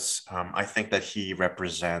 because I think that he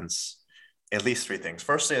represents at least three things.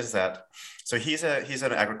 First is that, so he's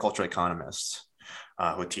an agricultural economist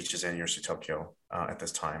who teaches in University of Tokyo at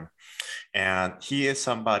this time. And he is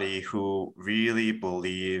somebody who really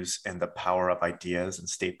believes in the power of ideas and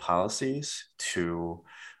state policies to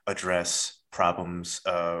address problems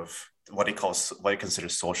of what he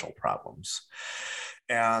considers social problems.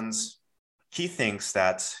 And he thinks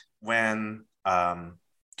that when the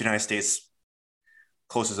United States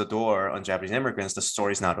closes the door on Japanese immigrants, the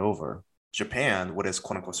story's not over. Japan, with its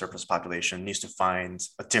quote-unquote surplus population, needs to find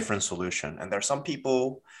a different solution. And there are some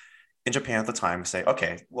people in Japan at the time who say,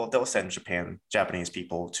 okay, well, they'll send Japanese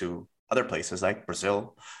people to other places like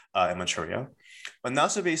Brazil and Manchuria. But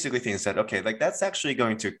Nasu basically thinks that, okay, like that's actually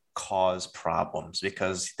going to cause problems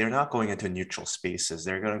because they're not going into neutral spaces.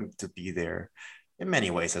 They're going to be there in many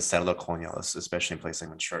ways as settler colonialists, especially in places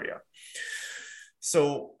like Manchuria.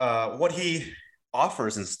 So what he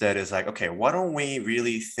offers instead is like, okay, why don't we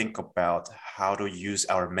really think about how to use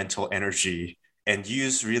our mental energy and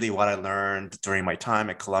use really what I learned during my time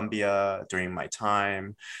at Columbia, during my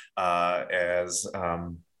time as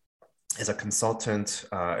a consultant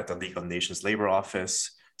at the League of Nations Labor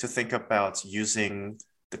Office, to think about using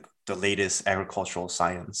the latest agricultural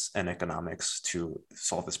science and economics to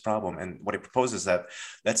solve this problem. And what it proposes is that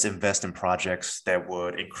let's invest in projects that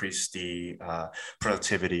would increase the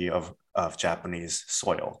productivity of Japanese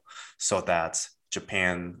soil so that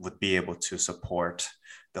Japan would be able to support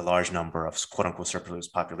the large number of quote unquote surplus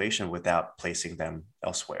population without placing them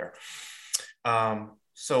elsewhere. And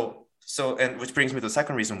which brings me to the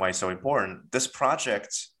second reason why it's so important. This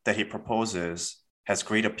project that he proposes has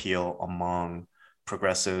great appeal among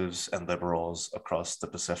progressives and liberals across the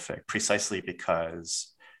Pacific, precisely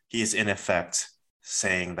because he is in effect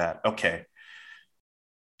saying that, okay,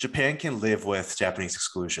 Japan can live with Japanese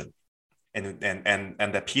exclusion, and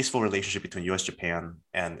that peaceful relationship between US, Japan,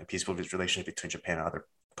 and a peaceful relationship between Japan and other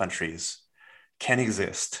countries can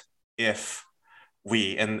exist if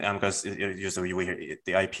we, and because usually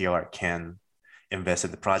the IPR can invest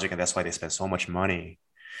in the project, and that's why they spend so much money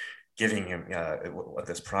giving him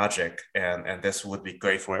this project, and this would be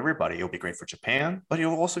great for everybody. It will be great for Japan, but it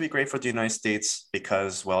will also be great for the United States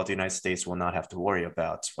because, well, the United States will not have to worry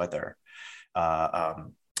about whether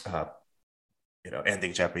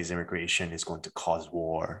ending Japanese immigration is going to cause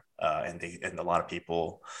war, and a lot of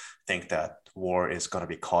people think that war is going to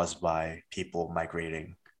be caused by people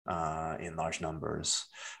migrating in large numbers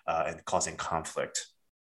and causing conflict.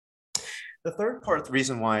 The third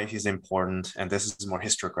reason why he's important, and this is more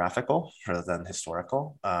historiographical rather than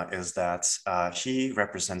historical, is that he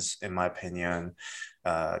represents, in my opinion,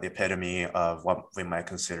 the epitome of what we might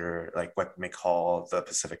consider, like what we may call the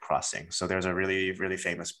Pacific Crossing. So there's a really, really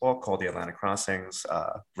famous book called The Atlantic Crossings,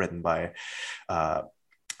 written by a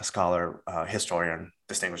scholar,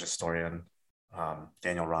 distinguished historian,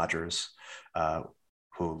 Daniel Rogers,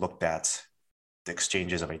 who looked at the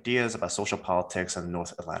exchanges of ideas about social politics in the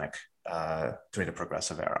North Atlantic during the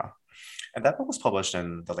Progressive Era. And that book was published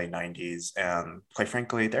in the late 90s. And quite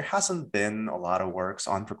frankly, there hasn't been a lot of works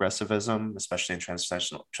on progressivism, especially in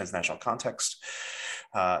transnational context,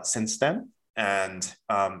 since then. And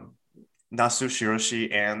Nasu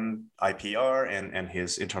Shiroshi and IPR and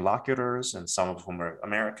his interlocutors, and some of whom are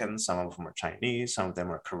American, some of whom are Chinese, some of them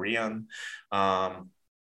are Korean,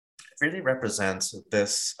 really represents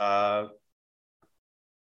this, I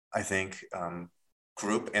think,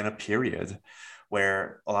 group in a period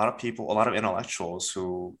where a lot of people, a lot of intellectuals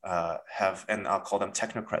who have, and I'll call them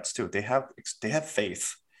technocrats too, they have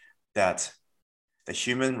faith that the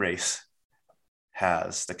human race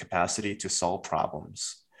has the capacity to solve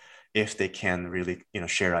problems if they can really,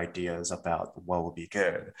 share ideas about what will be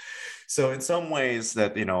good. So in some ways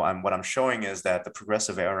that, what I'm showing is that the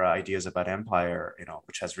Progressive Era ideas about empire,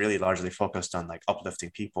 which has really largely focused on like uplifting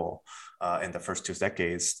people in the first 2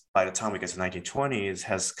 decades, by the time we get to the 1920s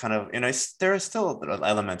has kind of, there is still an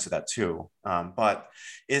element to that too, but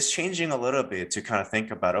it's changing a little bit to kind of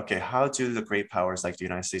think about, okay, how do the great powers like the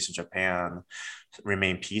United States and Japan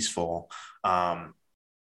remain peaceful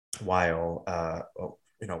while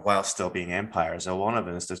still being empires? So one of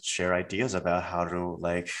them is to share ideas about how to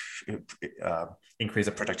increase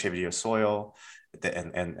the productivity of soil,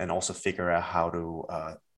 and also figure out how to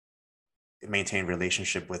maintain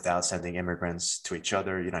relationship without sending immigrants to each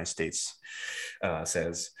other, United States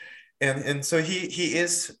says. And so he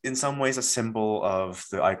is in some ways a symbol of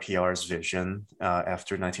the IPR's vision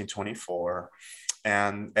after 1924.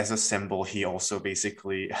 And as a symbol, he also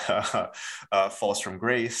basically falls from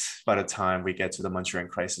grace by the time we get to the Manchurian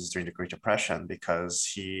crisis during the Great Depression, because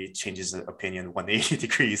he changes the opinion 180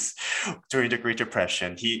 degrees during the Great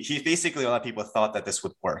Depression. He basically, a lot of people thought that this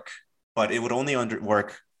would work, but it would only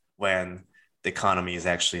work when the economy is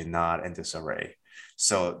actually not in disarray.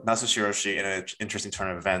 So Nasu Shiroshi, in an interesting turn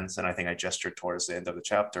of events, and I think I gestured towards the end of the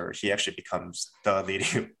chapter, he actually becomes the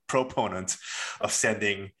leading proponent of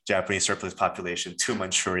sending Japanese surplus population to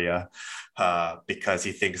Manchuria because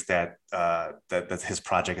he thinks that that his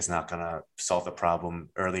project is not going to solve the problem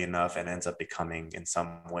early enough, and ends up becoming, in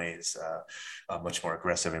some ways, a much more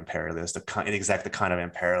aggressive imperialist, the kind of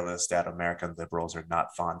imperialist that American liberals are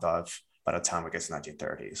not fond of by the time it gets to the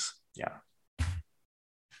 1930s. Yeah.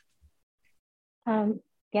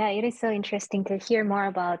 Yeah, it is so interesting to hear more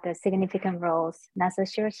about the significant roles Nasu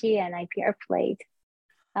Shiroshi and IPR played.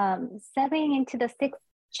 Stepping into the 6th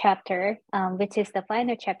chapter, which is the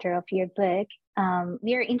final chapter of your book,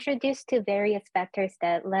 we are introduced to various factors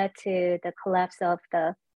that led to the collapse of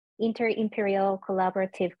the inter-imperial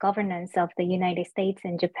collaborative governance of the United States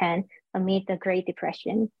and Japan amid the Great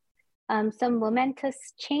Depression. Some momentous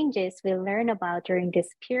changes we learn about during this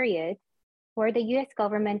period for the US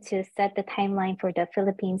government to set the timeline for the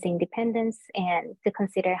Philippines' independence and to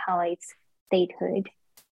consider Hawaii's statehood.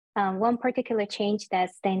 One particular change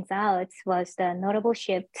that stands out was the notable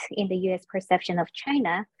shift in the US perception of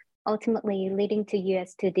China, ultimately leading to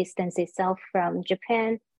US to distance itself from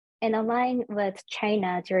Japan and align with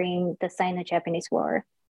China during the Sino-Japanese War.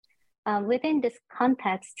 Within this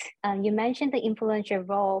context, you mentioned the influential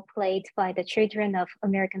role played by the children of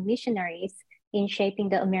American missionaries in shaping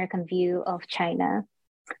the American view of China.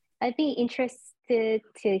 I'd be interested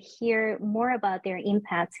to hear more about their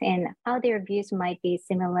impact and how their views might be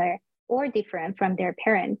similar or different from their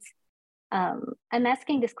parents. I'm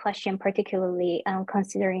asking this question particularly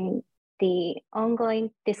considering the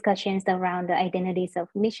ongoing discussions around the identities of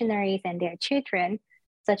missionaries and their children,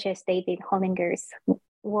 such as David Hollinger's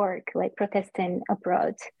work, like Protestant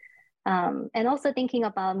Abroad. And also thinking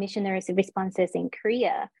about missionaries' responses in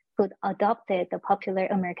Korea, who adopted the popular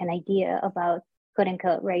American idea about quote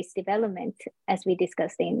unquote race development, as we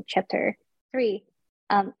discussed in chapter 3,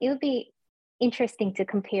 it would be interesting to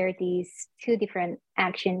compare these two different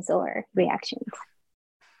actions or reactions.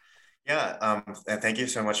 Yeah, and thank you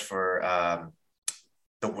so much for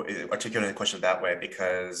articulating the question that way,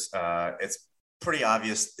 because it's pretty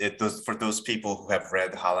obvious for those people who have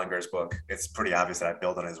read Hollinger's book, it's pretty obvious that I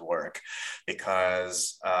build on his work,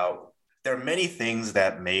 because there are many things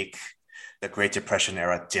that make the Great Depression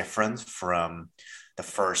era different from the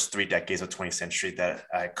first 3 decades of 20th century that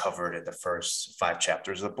I covered in the first 5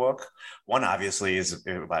 chapters of the book. One obviously is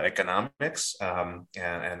about economics and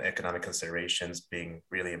economic considerations being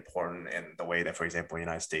really important in the way that, for example, the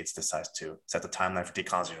United States decides to set the timeline for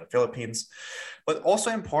decolonization of the Philippines. But also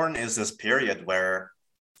important is this period where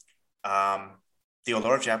the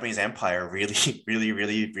allure of Japanese empire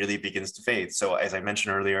really begins to fade. So as I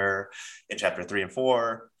mentioned earlier in chapter 3 and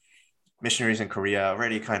 4, missionaries in Korea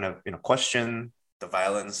already kind of question the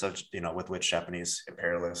violence of with which Japanese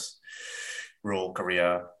imperialists rule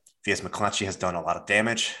Korea. V.S. McClatchy has done a lot of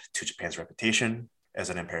damage to Japan's reputation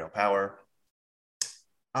as an imperial power.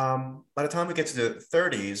 By the time we get to the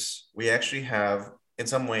 30s, we actually have, in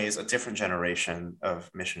some ways, a different generation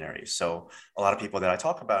of missionaries. So a lot of people that I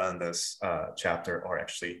talk about in this chapter are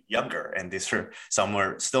actually younger, and some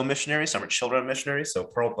were still missionaries, some are children of missionaries. So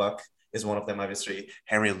Pearl Buck is one of them, obviously.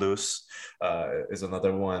 Henry Luce is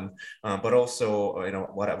another one. But also,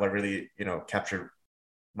 what really, captured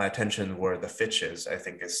my attention were the Fitches. I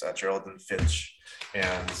think it's Geraldine Fitch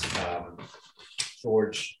and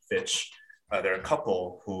George Fitch. They're a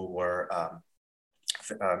couple who were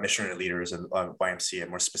missionary leaders in YMCA,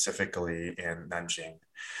 more specifically in Nanjing.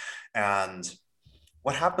 And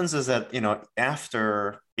what happens is that,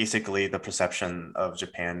 after basically the perception of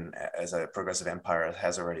Japan as a progressive empire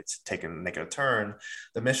has already taken a negative turn,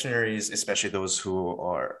 the missionaries, especially those who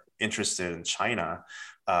are interested in China,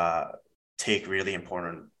 take really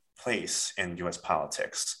important place in US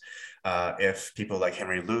politics. If people like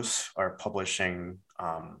Henry Luce are publishing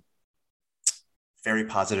very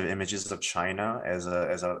positive images of China as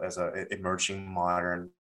a emerging modern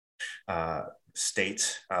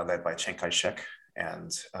state led by Chiang Kai-shek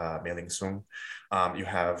and Mei Ling-sung, you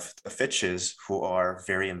have the Fitches, who are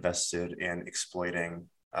very invested in exploiting.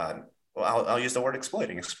 I'll use the word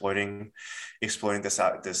exploiting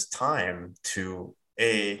this time to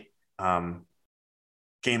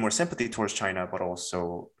gain more sympathy towards China, but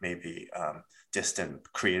also maybe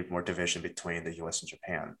create more division between the U.S. and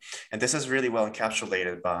Japan. And this is really well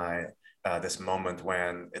encapsulated by this moment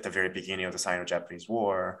when, at the very beginning of the Sino-Japanese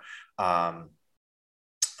War,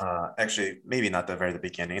 actually, maybe not the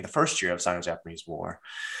beginning, the first year of Sino-Japanese War,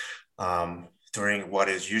 during what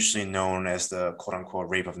is usually known as the quote-unquote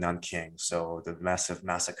rape of Nanking, so the massive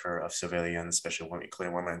massacre of civilians, especially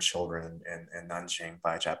including women and children in Nanjing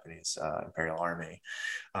by Japanese Imperial Army.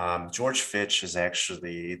 George Fitch is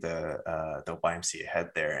actually the YMCA head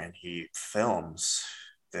there, and he films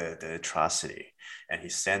the atrocity, and he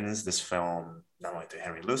sends this film not only to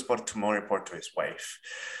Henry Luce, but more important to his wife,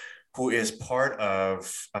 who is part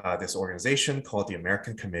of this organization called the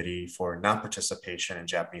American Committee for Non-Participation in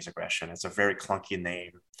Japanese Aggression. It's a very clunky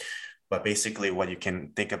name, but basically what you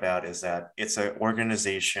can think about is that it's an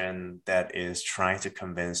organization that is trying to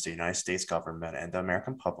convince the United States government and the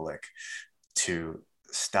American public to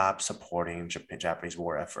stop supporting Japanese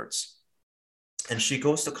war efforts. And she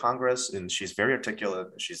goes to Congress, and she's very articulate.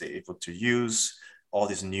 She's able to use all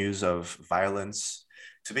this news of violence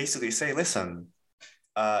to basically say, listen,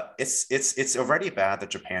 it's already bad that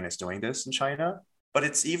Japan is doing this in China, but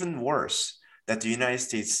it's even worse that the United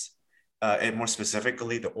States, and more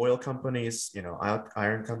specifically the oil companies,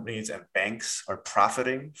 iron companies and banks, are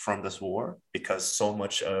profiting from this war, because so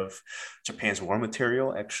much of Japan's war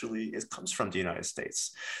material actually comes from the United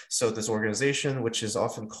States. So this organization, which is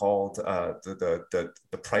often called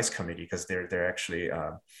the Price Committee, because they're actually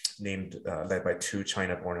led by 2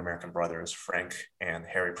 China-born American brothers, Frank and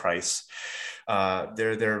Harry Price.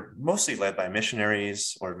 They're mostly led by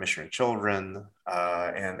missionaries or missionary children,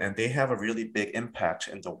 and they have a really big impact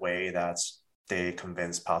in the way that they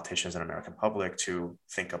convince politicians and American public to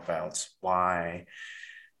think about why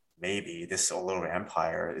maybe this Allure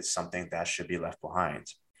empire is something that should be left behind.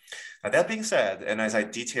 Now, that being said, and as I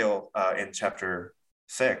detail in chapter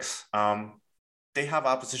 6, they have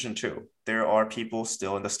opposition too. There are people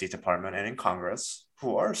still in the State Department and in Congress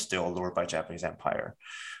who are still allured by Japanese empire.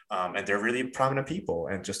 And they're really prominent people.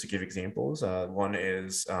 And just to give examples, one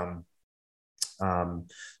is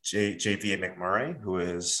J.V.A. McMurray, who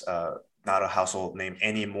is not a household name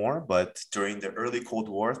anymore, but during the early Cold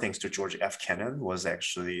War, thanks to George F. Kennan, was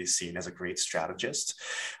actually seen as a great strategist.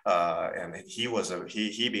 And he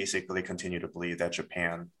basically continued to believe that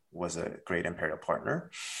Japan was a great imperial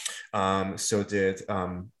partner. So did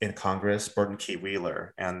in Congress, Burton K.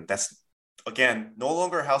 Wheeler. And that's, again, no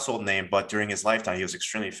longer a household name, but during his lifetime, he was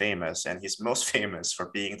extremely famous. And he's most famous for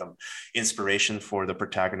being the inspiration for the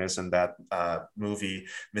protagonist in that movie,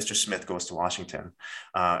 Mr. Smith Goes to Washington.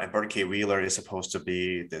 And Burton K. Wheeler is supposed to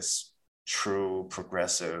be this true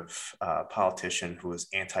progressive politician who is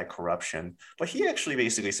anti-corruption. But he actually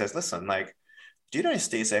basically says, listen, like, the United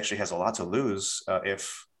States actually has a lot to lose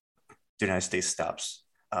if the United States stops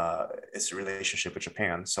its relationship with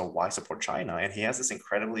Japan. So why support China? And he has this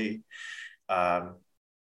incredibly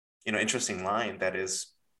interesting line that is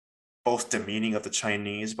both demeaning of the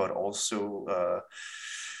Chinese, but also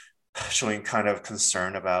showing kind of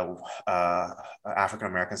concern about African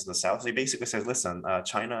Americans in the South. So he basically says, listen,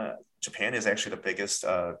 Japan is actually the biggest,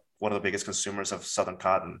 one of the biggest consumers of Southern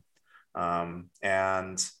cotton.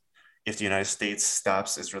 And if the United States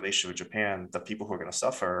stops its relationship with Japan, the people who are going to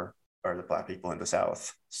suffer are the Black people in the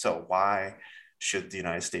South. So why should the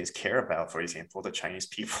United States care about, for example, the Chinese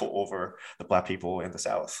people over the Black people in the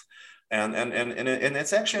South? And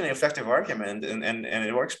it's actually an effective argument, and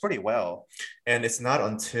it works pretty well. And it's not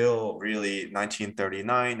until really 1939,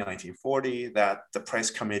 1940 that the Price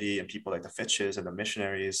Committee and people like the Fitches and the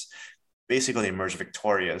missionaries basically emerge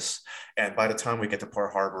victorious. And by the time we get to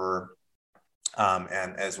Pearl Harbor,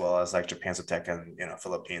 and as well as like Japan's attack in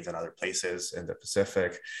Philippines and other places in the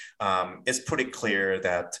Pacific, it's pretty clear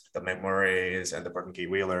that the McMurrays and the Burton K.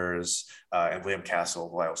 Wheelers and William Castle,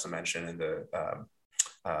 who I also mentioned in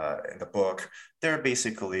the book, they're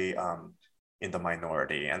basically in the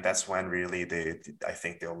minority. And that's when really I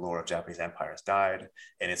think the allure of Japanese empire has died.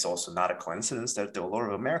 And it's also not a coincidence that the allure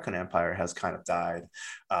of American empire has kind of died,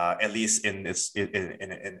 at least in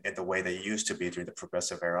the way they used to be during the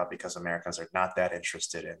progressive era, because Americans are not that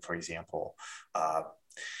interested in, for example,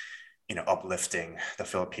 uplifting the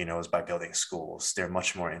Filipinos by building schools. They're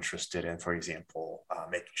much more interested in, for example,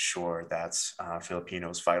 making sure that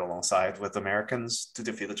Filipinos fight alongside with Americans to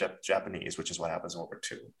defeat the Japanese, which is what happens in World War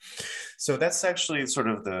II. So that's actually sort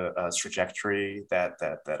of the trajectory that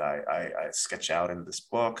I sketch out in this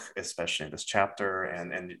book, especially in this chapter.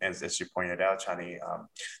 And as you pointed out, Chani,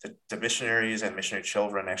 the missionaries and missionary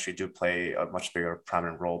children actually do play a much bigger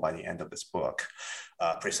prominent role by the end of this book,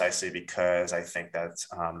 precisely because I think that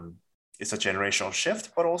it's a generational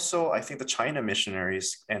shift, but also I think the China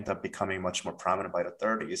missionaries end up becoming much more prominent by the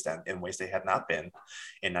 30s than in ways they had not been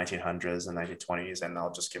in 1900s and 1920s. And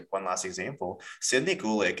I'll just give one last example. Sidney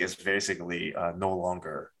Gulick is basically no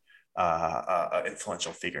longer an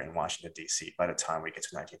influential figure in Washington, D.C. by the time we get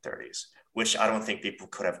to 1930s, which I don't think people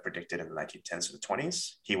could have predicted in the 1910s or the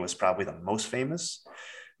 20s. He was probably the most famous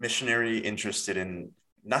missionary interested in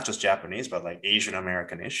not just Japanese, but like Asian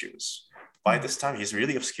American issues. By this time, he's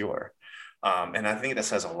really obscure. And I think that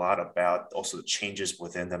says a lot about also the changes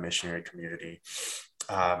within the missionary community.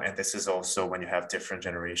 And this is also when you have different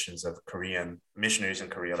generations of Korean missionaries in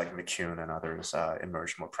Korea, like McCune and others,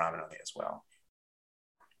 emerge more prominently as well.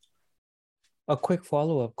 A quick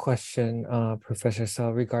follow-up question, Professor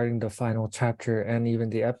Seo, regarding the final chapter and even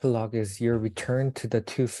the epilogue is your return to the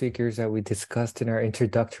two figures that we discussed in our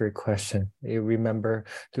introductory question. You remember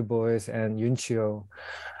Du Bois and Yun Chio.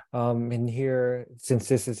 In here, since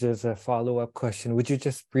this is just a follow-up question, would you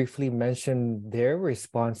just briefly mention their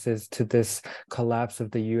responses to this collapse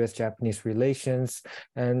of the U.S.-Japanese relations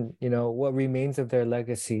and, what remains of their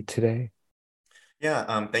legacy today?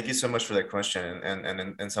 Yeah, thank you so much for that question.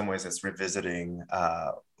 And in some ways, it's revisiting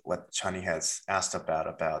what Chani has asked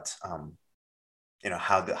about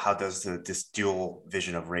how does this dual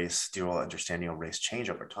vision of race, dual understanding of race change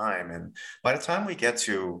over time? And by the time we get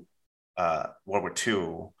to World War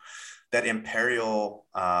II, that imperial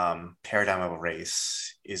paradigm of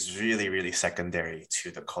race is really, really secondary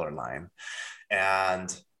to the color line.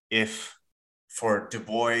 And if for Du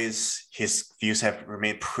Bois, his views have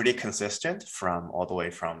remained pretty consistent all the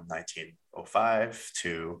way from 1905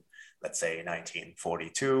 to, let's say,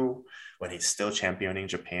 1942, when he's still championing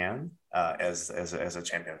Japan as a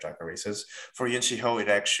champion of Jaka races. For Yun Chi-ho, it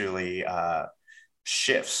actually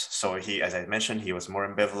shifts. So he, as I mentioned, he was more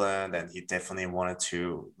ambivalent, and he definitely wanted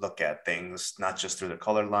to look at things not just through the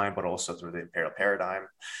color line, but also through the imperial paradigm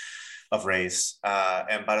of race.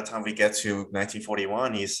 And by the time we get to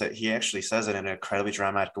 1941, he actually says it in an incredibly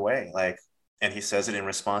dramatic way. Like, And he says it in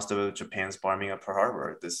response to Japan's bombing of Pearl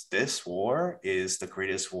Harbor. This war is the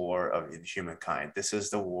greatest war in humankind. This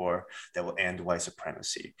is the war that will end white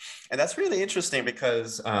supremacy. And that's really interesting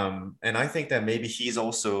because, and I think that maybe he's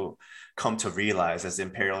also come to realize as the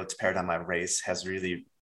imperialist paradigm of race has really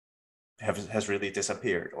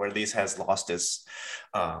disappeared, or at least has lost its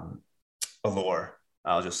allure.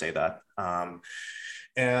 I'll just say that.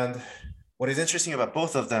 And what is interesting about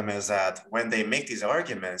both of them is that when they make these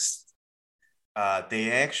arguments,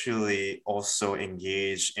 they actually also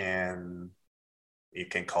engage in, you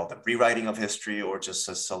can call them rewriting of history or just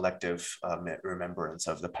a selective remembrance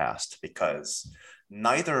of the past, because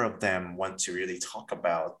neither of them want to really talk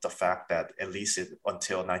about the fact that at least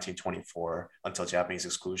until 1924, until Japanese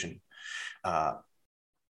exclusion,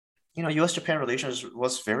 U.S.-Japan relations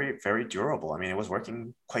was very, very durable. I mean, it was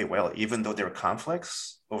working quite well, even though there were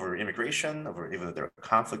conflicts over immigration, even though there were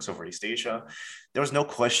conflicts over East Asia. There was no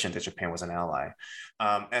question that Japan was an ally.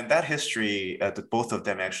 And that history, both of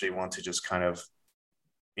them actually want to just kind of,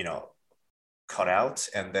 cut out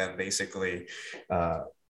and then basically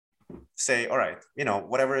say, all right,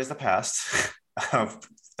 whatever is the past,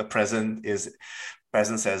 the present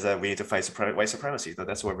says that we need to fight white supremacy. So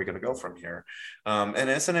that's where we're going to go from here. And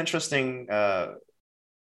it's an interesting,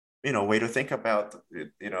 way to think about,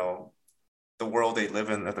 the world they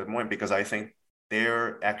live in at the moment, because I think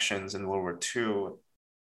their actions in World War II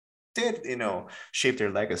did, shape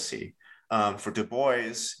their legacy. For Du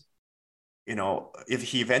Bois, if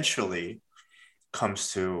he eventually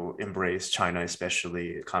comes to embrace China,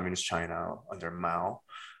 especially communist China under Mao,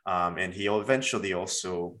 and he eventually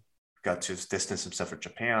also got to distance himself from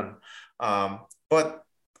Japan. But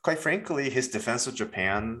quite frankly, his defense of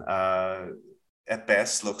Japan at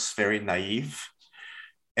best looks very naive.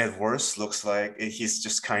 At worst, looks like he's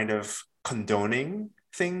just kind of condoning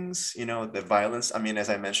things, the violence. I mean, as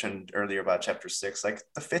I mentioned earlier about chapter 6, like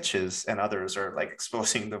the Fitches and others are like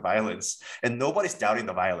exposing the violence, and nobody's doubting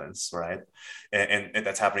the violence, right? And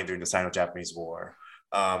that's happening during the Sino-Japanese War.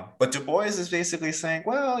 But Du Bois is basically saying,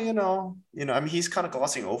 well, I mean, he's kind of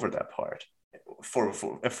glossing over that part for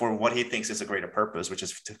what he thinks is a greater purpose, which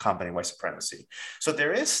is to combating white supremacy. So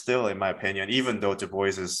there is still, in my opinion, even though Du Bois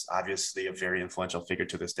is obviously a very influential figure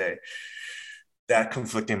to this day, that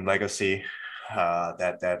conflicting legacy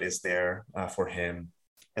that is there for him.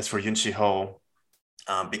 As for Yun Chi-ho,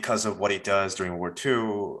 because of what he does during World War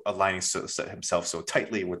II, aligning himself so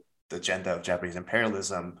tightly with the agenda of Japanese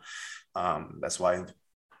imperialism, that's why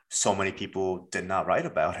so many people did not write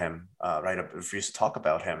about him, refused to talk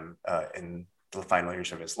about him in the final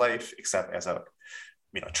years of his life, except as a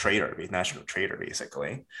traitor, national traitor,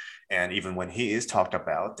 basically. And even when he is talked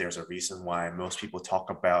about, there's a reason why most people talk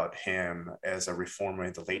about him as a reformer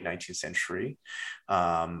in the late 19th century,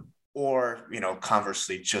 or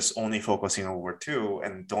conversely, just only focusing on World War II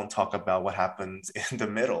and don't talk about what happened in the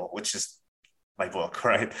middle, which is my book,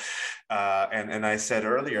 right? And I said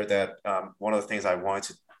earlier that one of the things I wanted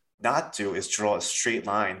to not do is draw a straight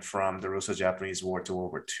line from the Russo-Japanese War to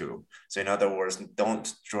World War II. So in other words,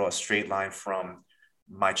 don't draw a straight line from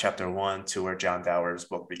my chapter 1 to where John Dower's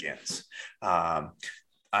book begins. I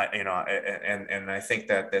think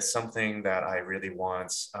that there's something that I really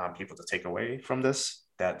want people to take away from this,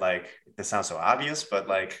 that this sounds so obvious, but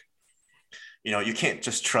you can't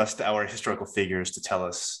just trust our historical figures to tell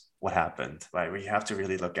us what happened, right? We have to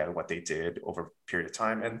really look at what they did over a period of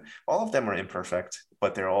time, and all of them are imperfect,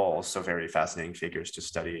 but they're all also very fascinating figures to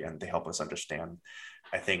study, and they help us understand,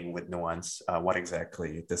 I think, with nuance, what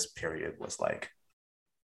exactly this period was like.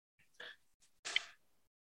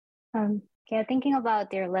 Thinking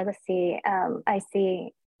about their legacy, I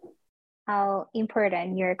see how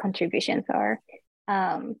important your contributions are.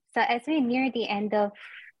 So as we near the end of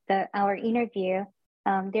our interview,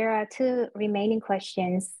 there are two remaining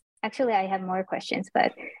questions. Actually, I have more questions,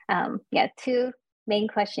 but two main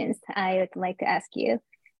questions I would like to ask you.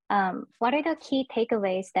 What are the key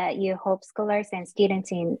takeaways that you hope scholars and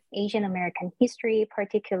students in Asian American history,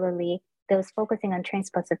 particularly those focusing on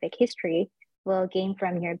Trans-Pacific history, will gain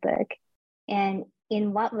from your book? And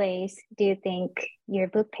in what ways do you think your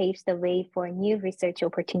book paves the way for new research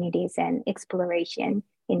opportunities and exploration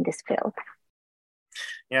in this field?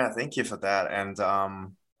 Yeah, thank you for that. And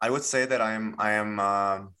I would say that I am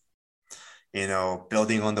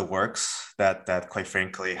building on the works that quite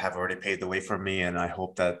frankly have already paved the way for me. And I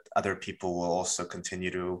hope that other people will also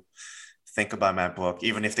continue to think about my book,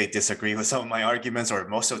 even if they disagree with some of my arguments or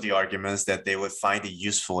most of the arguments, that they would find it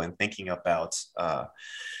useful in thinking about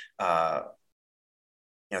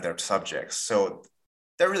their subjects. So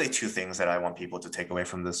there are really two things that I want people to take away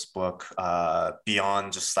from this book,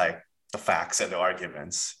 beyond just the facts and the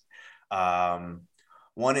arguments.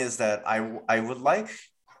 One is that I would like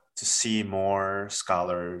to see more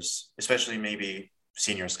scholars, especially maybe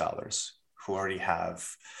senior scholars who already have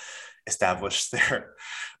established their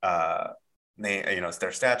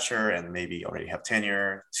their stature and maybe already have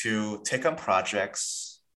tenure, to take on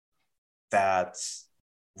projects that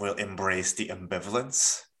will embrace the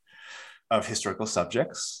ambivalence of historical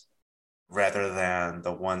subjects rather than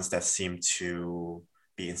the ones that seem to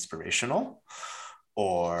be inspirational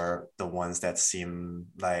or the ones that seem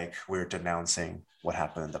like we're denouncing what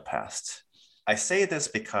happened in the past. I say this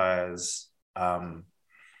because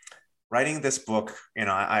writing this book,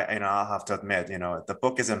 I'll have to admit, the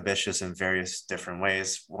book is ambitious in various different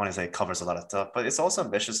ways. One is that it covers a lot of stuff, but it's also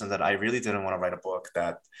ambitious in that I really didn't want to write a book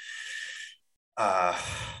that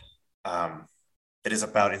it is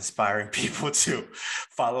about inspiring people to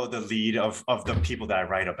follow the lead of the people that I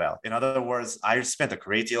write about. In other words, I spent a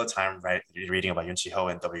great deal of time reading about Yun Chi-ho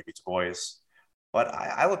and W.B. Du Bois, but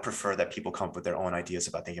I would prefer that people come up with their own ideas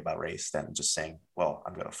about thinking about race than just saying, well,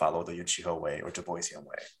 I'm going to follow the Yun Chi-ho way or Du Boisian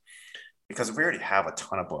way. Because we already have a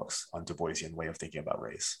ton of books on Du Boisian way of thinking about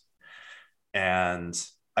race. And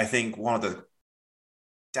I think one of the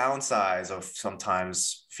downsides of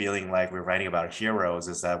sometimes feeling like we're writing about heroes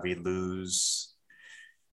is that we lose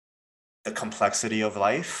the complexity of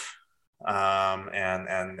life,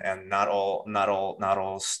 and not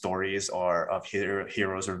all stories are of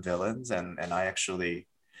heroes or villains. And I actually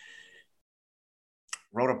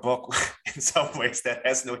wrote a book in some ways that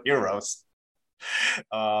has no heroes.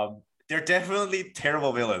 They're definitely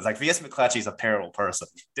terrible villains. Like V.S. McClatchy is a terrible person.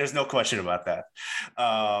 There's no question about that.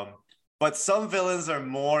 But some villains are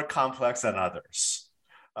more complex than others.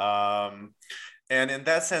 And in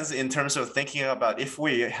that sense, in terms of thinking about if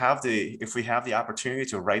we have the opportunity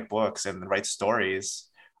to write books and write stories,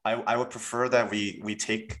 I would prefer that we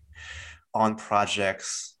take on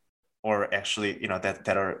projects, or actually,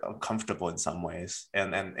 that are comfortable in some ways.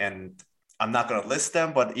 And I'm not going to list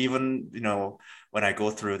them, but even, when I go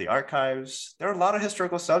through the archives, there are a lot of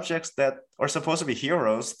historical subjects that are supposed to be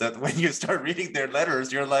heroes that when you start reading their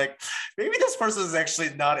letters, you're like, maybe this person is actually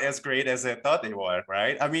not as great as I thought they were,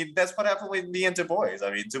 right? I mean, that's what happened with me and Du Bois.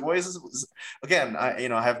 I mean, Du Bois is, again,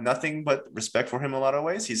 I have nothing but respect for him in a lot of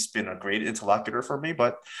ways. He's been a great interlocutor for me,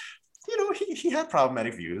 but he had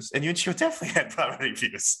problematic views, and Yun Chi definitely had problematic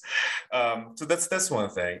views. So that's one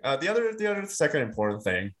thing. The other second important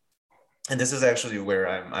thing, and this is actually where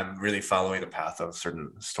I'm really following the path of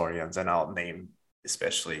certain historians, and I'll name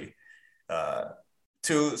especially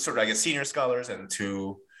two sort of, I guess, senior scholars and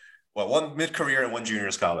one mid-career and one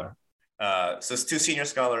junior scholar. So it's two senior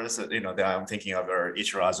scholars that I'm thinking of are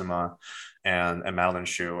Ichiro Azuma and Madeline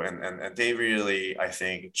Shu, and they really, I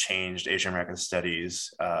think, changed Asian American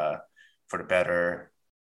studies for the better,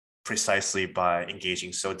 precisely by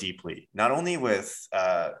engaging so deeply, not only with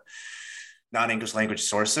non-English language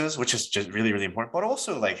sources, which is just really, really important, but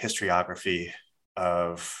also like historiography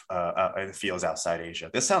of fields outside Asia.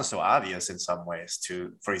 This sounds so obvious in some ways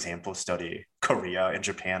to, for example, study Korea and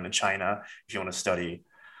Japan and China. If you want to study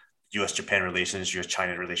US-Japan relations,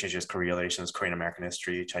 US-China relations, US-Korea relations, Korean-American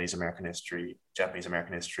history, Chinese-American history,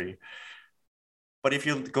 Japanese-American history. But if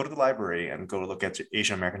you go to the library and go to look at the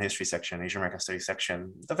Asian American history section, Asian American studies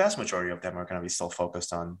section, the vast majority of them are going to be still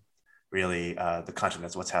focused on really the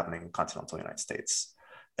continent, what's happening in the continental United States.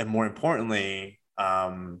 And more importantly,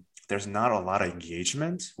 there's not a lot of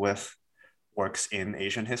engagement with works in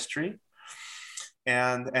Asian history.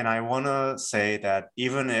 And I want to say that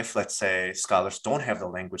even if, let's say, scholars don't have the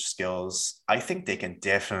language skills, I think they can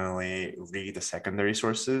definitely read the secondary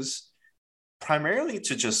sources, primarily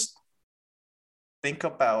to just think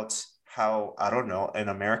about how, I don't know, an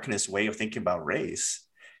Americanist way of thinking about race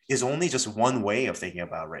is only just one way of thinking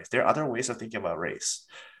about race. There are other ways of thinking about race.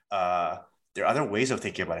 There are other ways of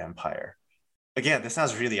thinking about empire. Again, this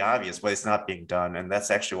sounds really obvious, but it's not being done. And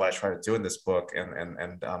that's actually what I try to do in this book.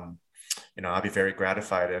 And I'll be very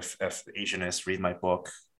gratified if Asianists read my book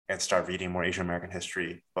and start reading more Asian American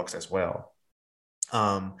history books as well.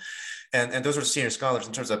 And those are senior scholars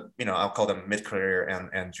in terms of, I'll call them mid-career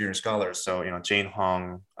and junior scholars. So, Jane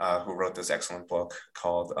Hong, who wrote this excellent book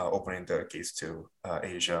called Opening the Gates to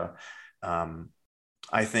Asia,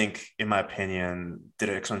 I think, in my opinion, did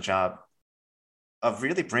an excellent job of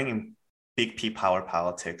really bringing big P power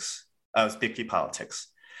politics, big P politics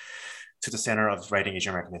to the center of writing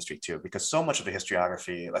Asian American history too, because so much of the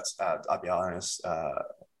historiography, I'll be honest,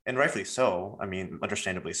 and rightfully so, I mean,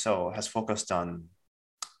 understandably so, has focused on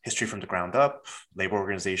history from the ground up, labor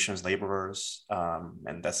organizations, laborers,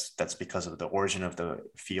 and that's because of the origin of the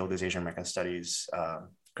field is Asian American studies,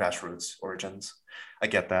 grassroots origins. I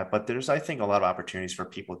get that, but there's, I think, a lot of opportunities for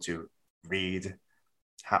people to read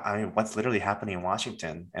what's literally happening in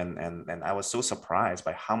Washington. And I was so surprised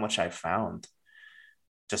by how much I found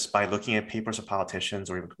just by looking at papers of politicians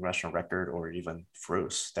or even Congressional Record or even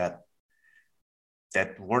Fruce that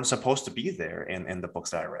weren't supposed to be there in the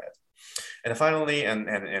books that I read. And finally, and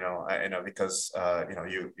because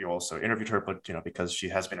you also interviewed her, but because she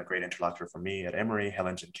has been a great interlocutor for me at Emory,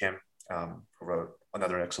 Helen Jin Kim, who wrote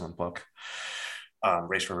another excellent book,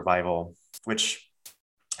 Race for Revival, which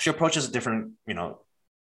she approaches a different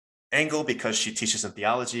angle because she teaches in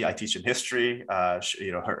theology. I teach in history.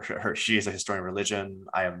 She is a historian of religion.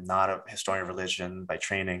 I am not a historian of religion by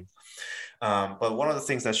training. But one of the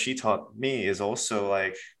things that she taught me is also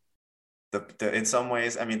like the in some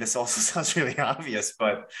ways, I mean, this also sounds really obvious,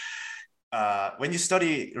 but when you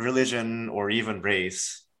study religion or even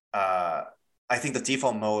race, I think the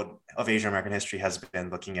default mode of Asian American history has been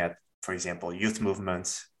looking at, for example, youth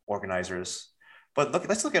movements, organizers. But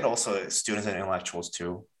let's look at also students and intellectuals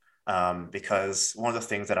too. Because one of the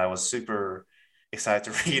things that I was super excited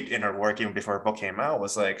to read in her work even before her book came out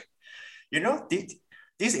was like,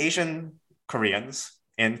 these Asian Koreans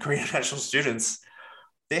and Korean national students,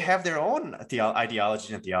 they have their own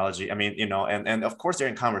ideology and theology. I mean, and of course they're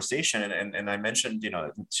in conversation. And I mentioned,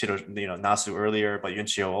 Nasu earlier, but Yun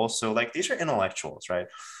Chio also, like these are intellectuals, right?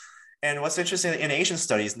 And what's interesting in Asian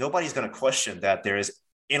studies, nobody's going to question that there is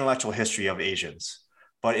intellectual history of Asians.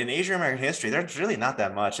 But in Asian American history, there's really not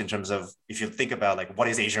that much in terms of if you think about like what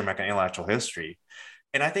is Asian American intellectual history.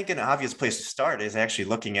 And I think an obvious place to start is actually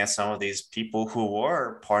looking at some of these people who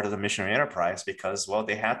were part of the missionary enterprise because, well,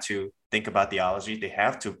 they had to think about theology. They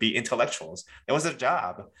have to be intellectuals. It was their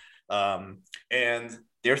job. And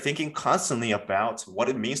they're thinking constantly about what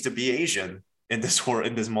it means to be Asian in this world,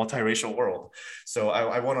 in this multiracial world. So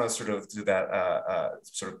I want to sort of do that,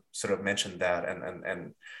 sort of mention that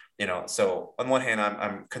and so on one hand,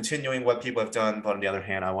 I'm continuing what people have done, but on the other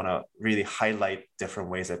hand, I want to really highlight different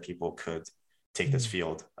ways that people could take this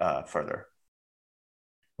field further.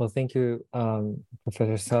 Well, thank you,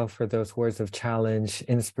 Professor Seo, for those words of challenge,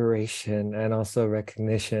 inspiration, and also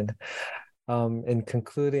recognition. In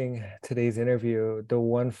concluding today's interview, the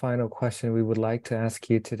one final question we would like to ask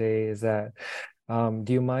you today is that,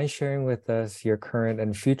 do you mind sharing with us your current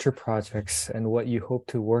and future projects and what you hope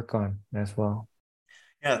to work on as well?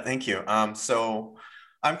 Yeah, thank you. So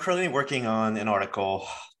I'm currently working on an article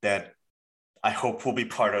that I hope will be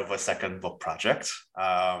part of a second book project.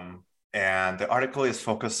 And the article is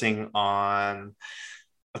focusing on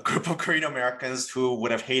a group of Korean Americans who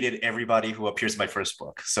would have hated everybody who appears in my first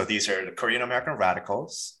book. So these are the Korean American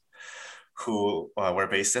radicals who were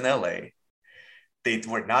based in LA. They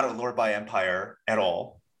were not allured by empire at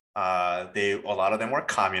all. A lot of them were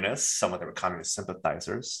communists. Some of them were communist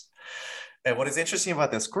sympathizers. And what is interesting about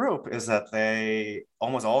this group is that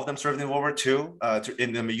almost all of them served in World War II,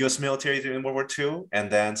 in the U.S. military during World War II, and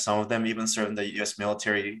then some of them even served in the U.S.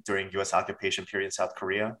 military during U.S. occupation period in South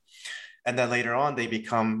Korea. And then later on, they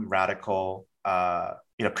become radical,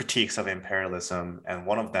 critiques of imperialism. And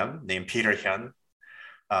one of them, named Peter Hyun,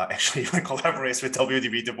 actually even collaborates with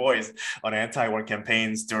W.E.B. Du Bois on anti-war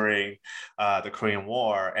campaigns during the Korean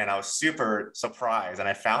War. And I was super surprised. And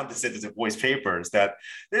I found this in the Du Bois papers that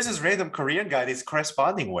there's this random Korean guy that he's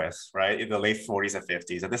corresponding with, right, in the late 40s and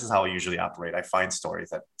 50s. And this is how I usually operate. I find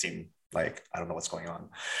stories that seem like, I don't know what's going on.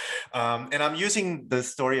 And I'm using the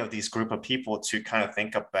story of these group of people to kind of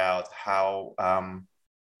think about how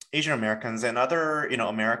Asian Americans and other,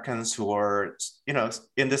 Americans who are,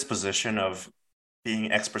 in this position of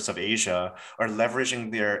being experts of Asia are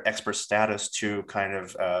leveraging their expert status to kind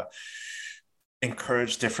of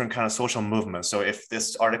encourage different kind of social movements. So if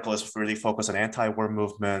this article is really focused on anti-war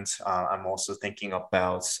movement, I'm also thinking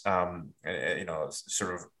about,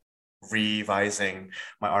 sort of revising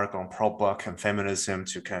my article on pro-Buck and feminism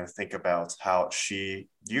to kind of think about how she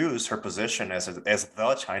used her position as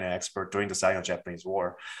the China expert during the Sino-Japanese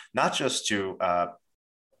War, not just to,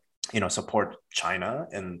 support China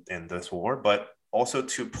in this war, but also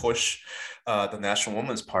to push the National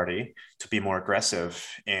Women's Party to be more aggressive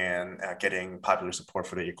in getting popular support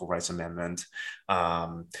for the Equal Rights Amendment.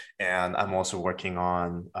 And I'm also working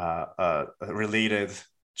on a related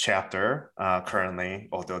chapter currently,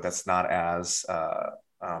 although that's not as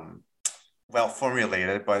well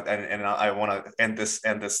formulated. But and I want to end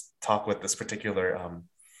this talk with this particular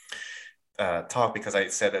talk because I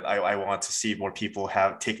said that I want to see more people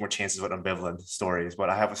take more chances with ambivalent stories. But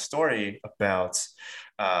I have a story about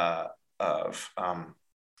of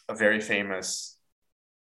a very famous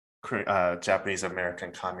Japanese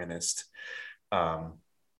American communist. Why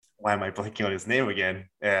am I blanking on his name again?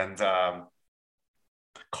 And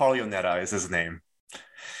Carl Yoneda is his name.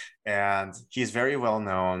 And he's very well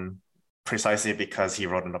known precisely because he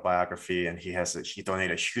wrote an autobiography, and he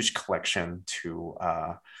donated a huge collection to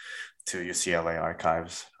UCLA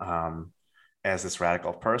archives as this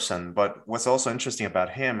radical person. But what's also interesting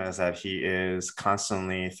about him is that he is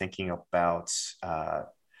constantly thinking about the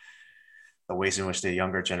ways in which the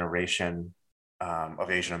younger generation of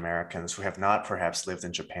Asian Americans who have not perhaps lived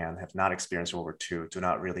in Japan, have not experienced World War II, do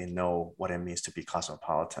not really know what it means to be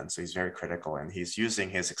cosmopolitan. So he's very critical, and he's using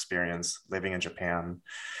his experience living in Japan,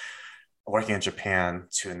 working in Japan,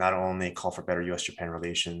 to not only call for better U.S.-Japan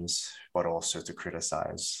relations, but also to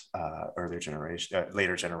criticize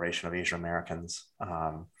later generation of Asian Americans,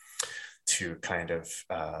 to kind of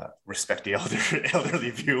respect the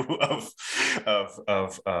elderly view of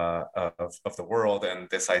the world. And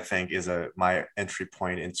this, I think, is my entry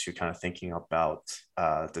point into kind of thinking about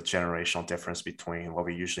the generational difference between what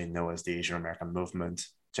we usually know as the Asian American movement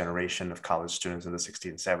generation of college students in the 60s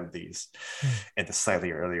and 70s, and the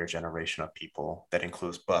slightly earlier generation of people that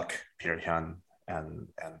includes Buck, Peter Hyun, and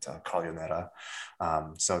Carl Yoneda.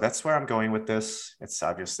 So that's where I'm going with this. It's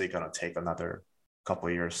obviously going to take another couple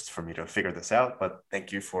of years for me to figure this out, but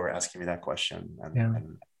thank you for asking me that question.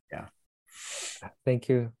 And Thank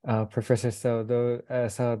you, Professor. So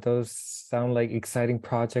those sound like exciting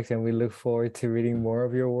projects, and we look forward to reading more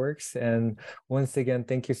of your works. And once again,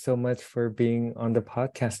 thank you so much for being on the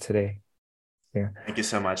podcast today. Yeah. Thank you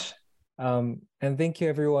so much. And thank you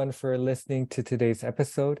everyone for listening to today's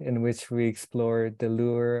episode, in which we explored The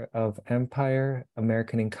Allure of Empire,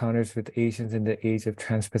 American Encounters with Asians in the Age of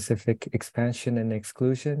Transpacific Expansion and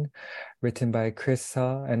Exclusion, written by Chris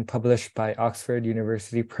Saw and published by Oxford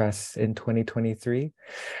University Press in 2023.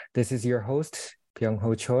 This is your host,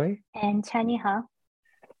 Byung-Ho Choi. And Chani Ha.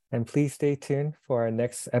 And please stay tuned for our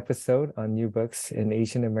next episode on new books in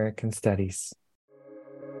Asian American studies.